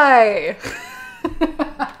Boy!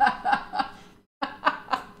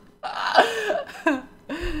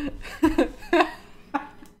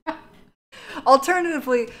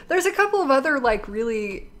 Alternatively, there's a couple of other like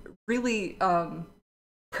really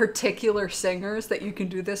particular singers that you can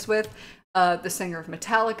do this with. The singer of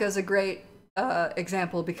Metallica is a great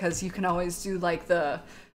example because you can always do like the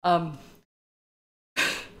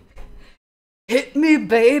hit me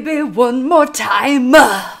baby one more time.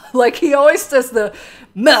 Like he always does the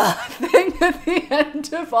thing at the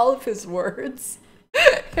end of all of his words.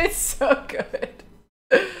 It's so good.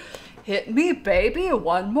 Hit me baby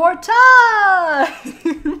one more time.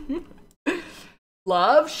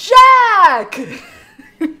 Love Shack.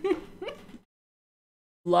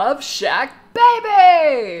 Love Shack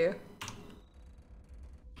baby.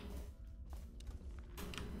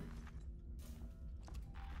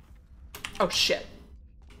 Oh shit.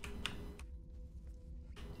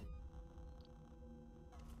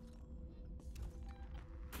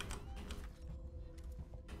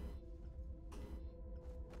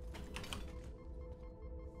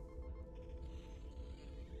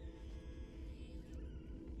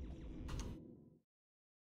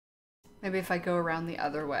 Maybe if I go around the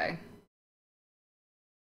other way.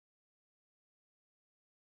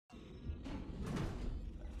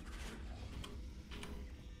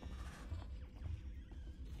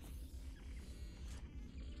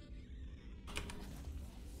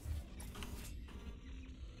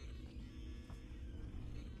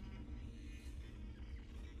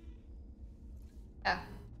 Yeah.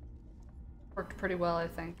 Worked pretty well, I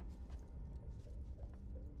think.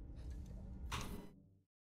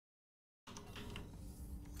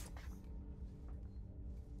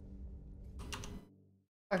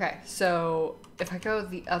 Okay, so if I go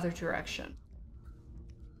the other direction.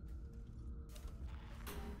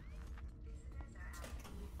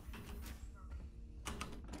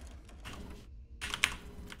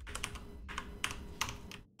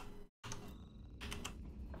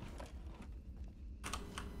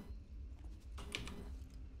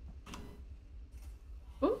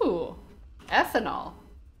 Ooh, ethanol.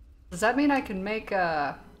 Does that mean I can make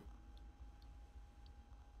a...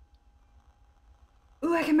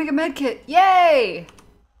 Ooh, I can make a med kit. Yay!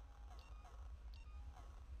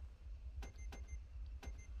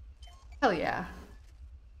 Hell yeah.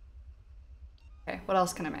 Okay, what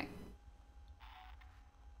else can I make?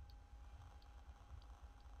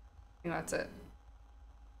 I think that's it.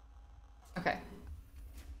 Okay.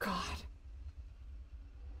 God.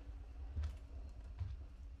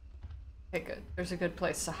 Okay, good. There's a good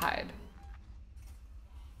place to hide.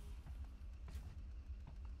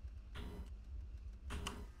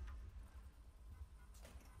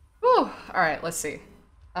 Whew. Alright, let's see.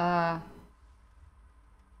 Guard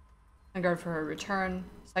for a return.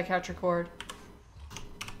 Psychiatric ward.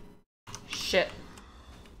 Shit.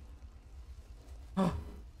 Oh.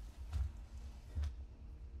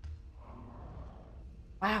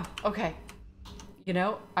 Wow, okay. You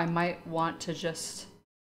know, I might want to just...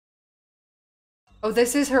 Oh,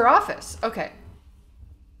 this is her office. Okay.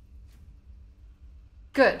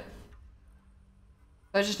 Good.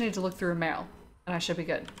 I just need to look through her mail, and I should be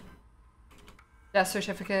good. Death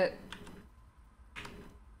certificate.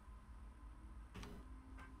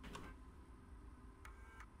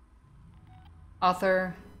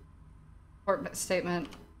 Author. Court statement.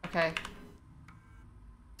 Okay.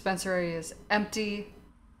 Dispensary is empty.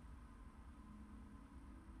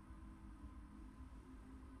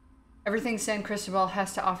 Everything San Cristobal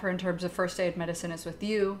has to offer in terms of first aid medicine is with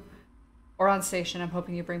you. Or on station. I'm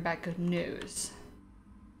hoping you bring back good news.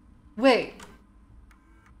 Wait.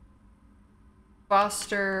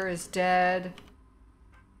 Foster is dead.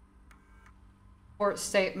 Court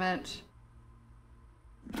statement.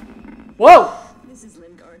 Whoa! This is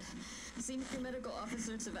Lingard, Senior Medical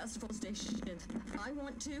Officer at Sevastopol Station. I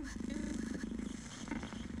want to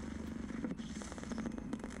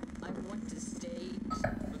state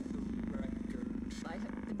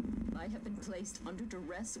I have been placed under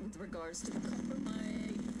duress with regards to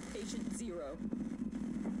my patient Zero.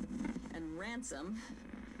 And Ransom,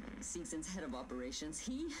 Season's head of operations,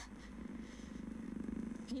 he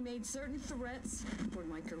made certain threats for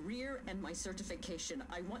my career and my certification.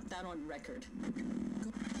 I want that on record.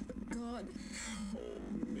 God.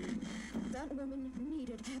 That woman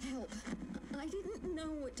needed help. I didn't know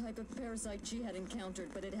what type of parasite she had encountered,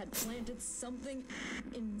 but it had planted something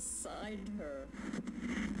inside her.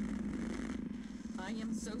 I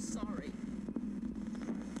am so sorry.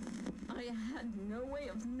 I had no way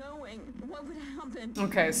of knowing what would happen.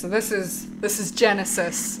 Okay, so this is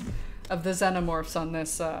Genesis of the xenomorphs on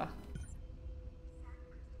this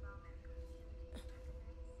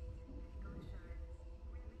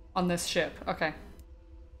on this ship. Okay.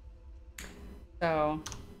 So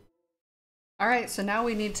Alright, so now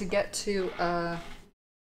we need to get to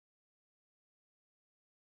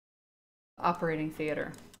operating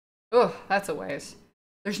theater. Ugh, that's a ways.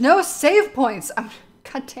 There's no save points!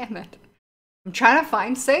 God damn it. I'm trying to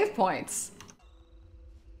find save points.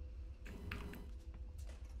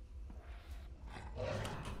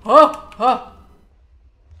 Oh! Oh!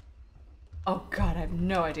 Oh god, I have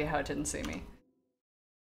no idea how it didn't see me.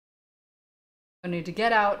 I need to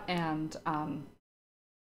get out and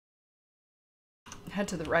head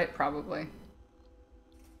to the right, probably.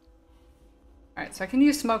 Alright, so I can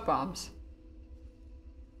use smoke bombs.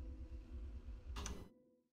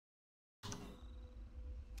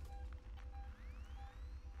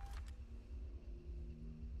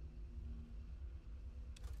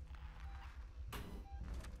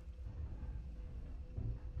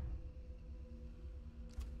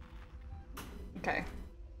 Okay.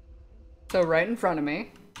 So right in front of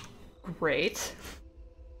me. Great.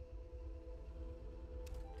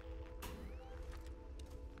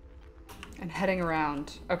 And heading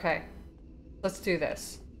around. Okay. Let's do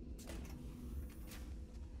this.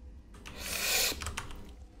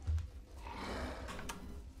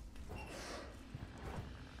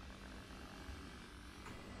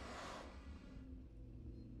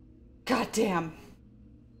 God damn.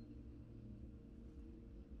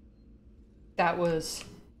 That was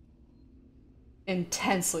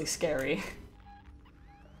intensely scary.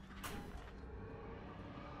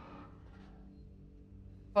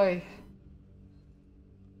 Oy.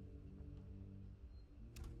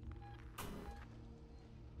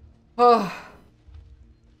 Oh.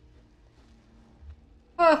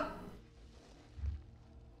 Oh.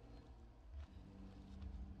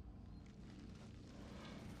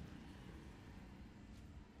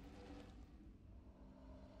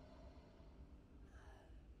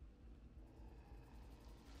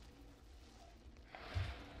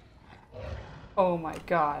 Oh my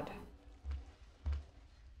god.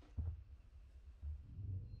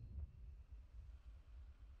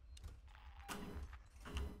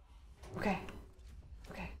 Okay.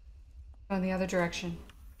 Okay. Go in the other direction.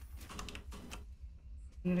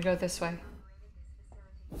 I'm gonna go this way.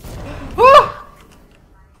 Oh!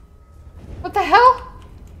 What the hell?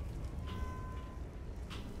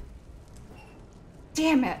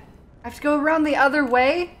 Damn it. I have to go around the other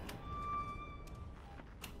way?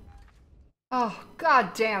 Oh,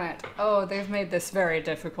 god damn it. Oh, they've made this very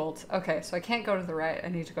difficult. Okay, so I can't go to the right. I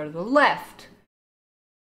need to go to the left.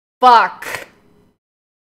 Fuck.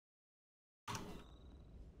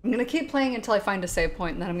 I'm gonna keep playing until I find a save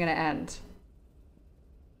point and then I'm gonna end.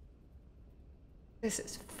 This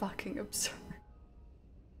is fucking absurd.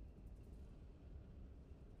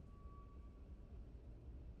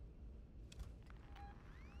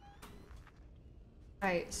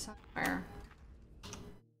 Right, somewhere.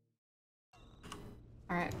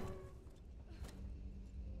 Alright.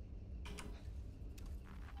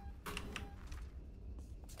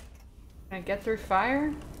 Can I get through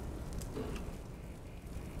fire?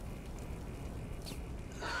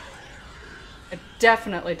 It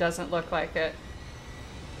definitely doesn't look like it.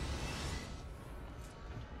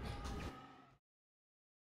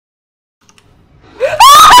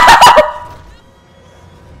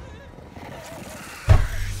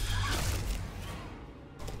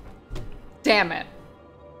 Damn it.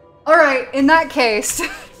 Alright, in that case...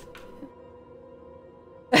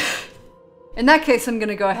 in that case, I'm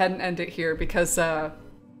gonna go ahead and end it here because,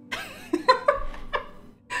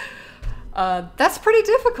 that's pretty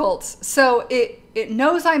difficult. So it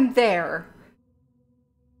knows I'm there,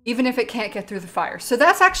 even if it can't get through the fire. So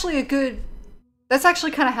that's actually a good... That's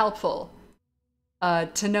actually kind of helpful,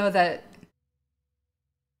 to know that...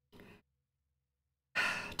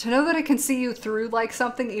 To know that it can see you through like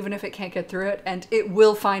something even if it can't get through it, and it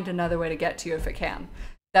will find another way to get to you if it can.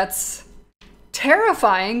 That's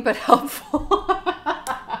terrifying, but helpful.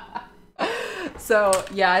 So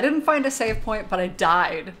yeah, I didn't find a save point, but I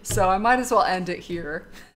died. So I might as well end it here.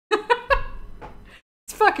 It's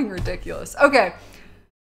fucking ridiculous. Okay.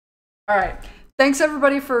 All right. Thanks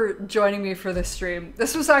everybody for joining me for this stream.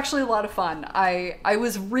 This was actually a lot of fun. I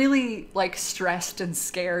was really like stressed and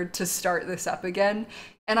scared to start this up again.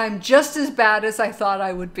 And I'm just as bad as I thought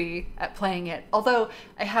I would be at playing it. Although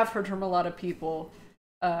I have heard from a lot of people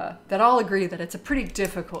that all agree that it's a pretty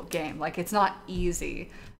difficult game. Like, it's not easy.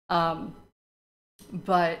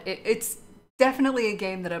 But it's definitely a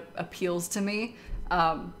game that appeals to me.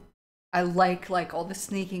 I like all the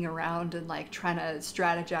sneaking around and like trying to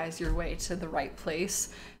strategize your way to the right place.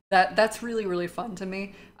 That's really, really fun to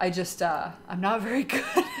me. I just, I'm not very good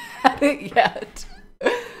at it yet.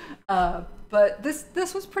 But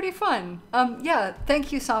this was pretty fun. Yeah,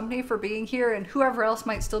 thank you, Somni, for being here, and whoever else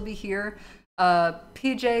might still be here.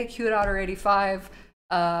 PJ, Q.85,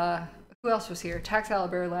 who else was here? Tactile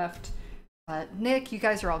Bear left. Nick, you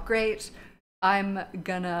guys are all great. I'm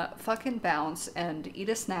gonna fucking bounce and eat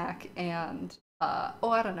a snack and, oh,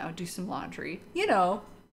 I don't know, do some laundry. You know,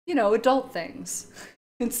 adult things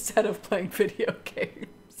instead of playing video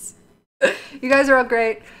games. You guys are all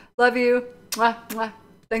great. Love you. Mwah, mwah.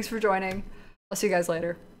 Thanks for joining. I'll see you guys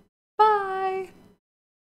later.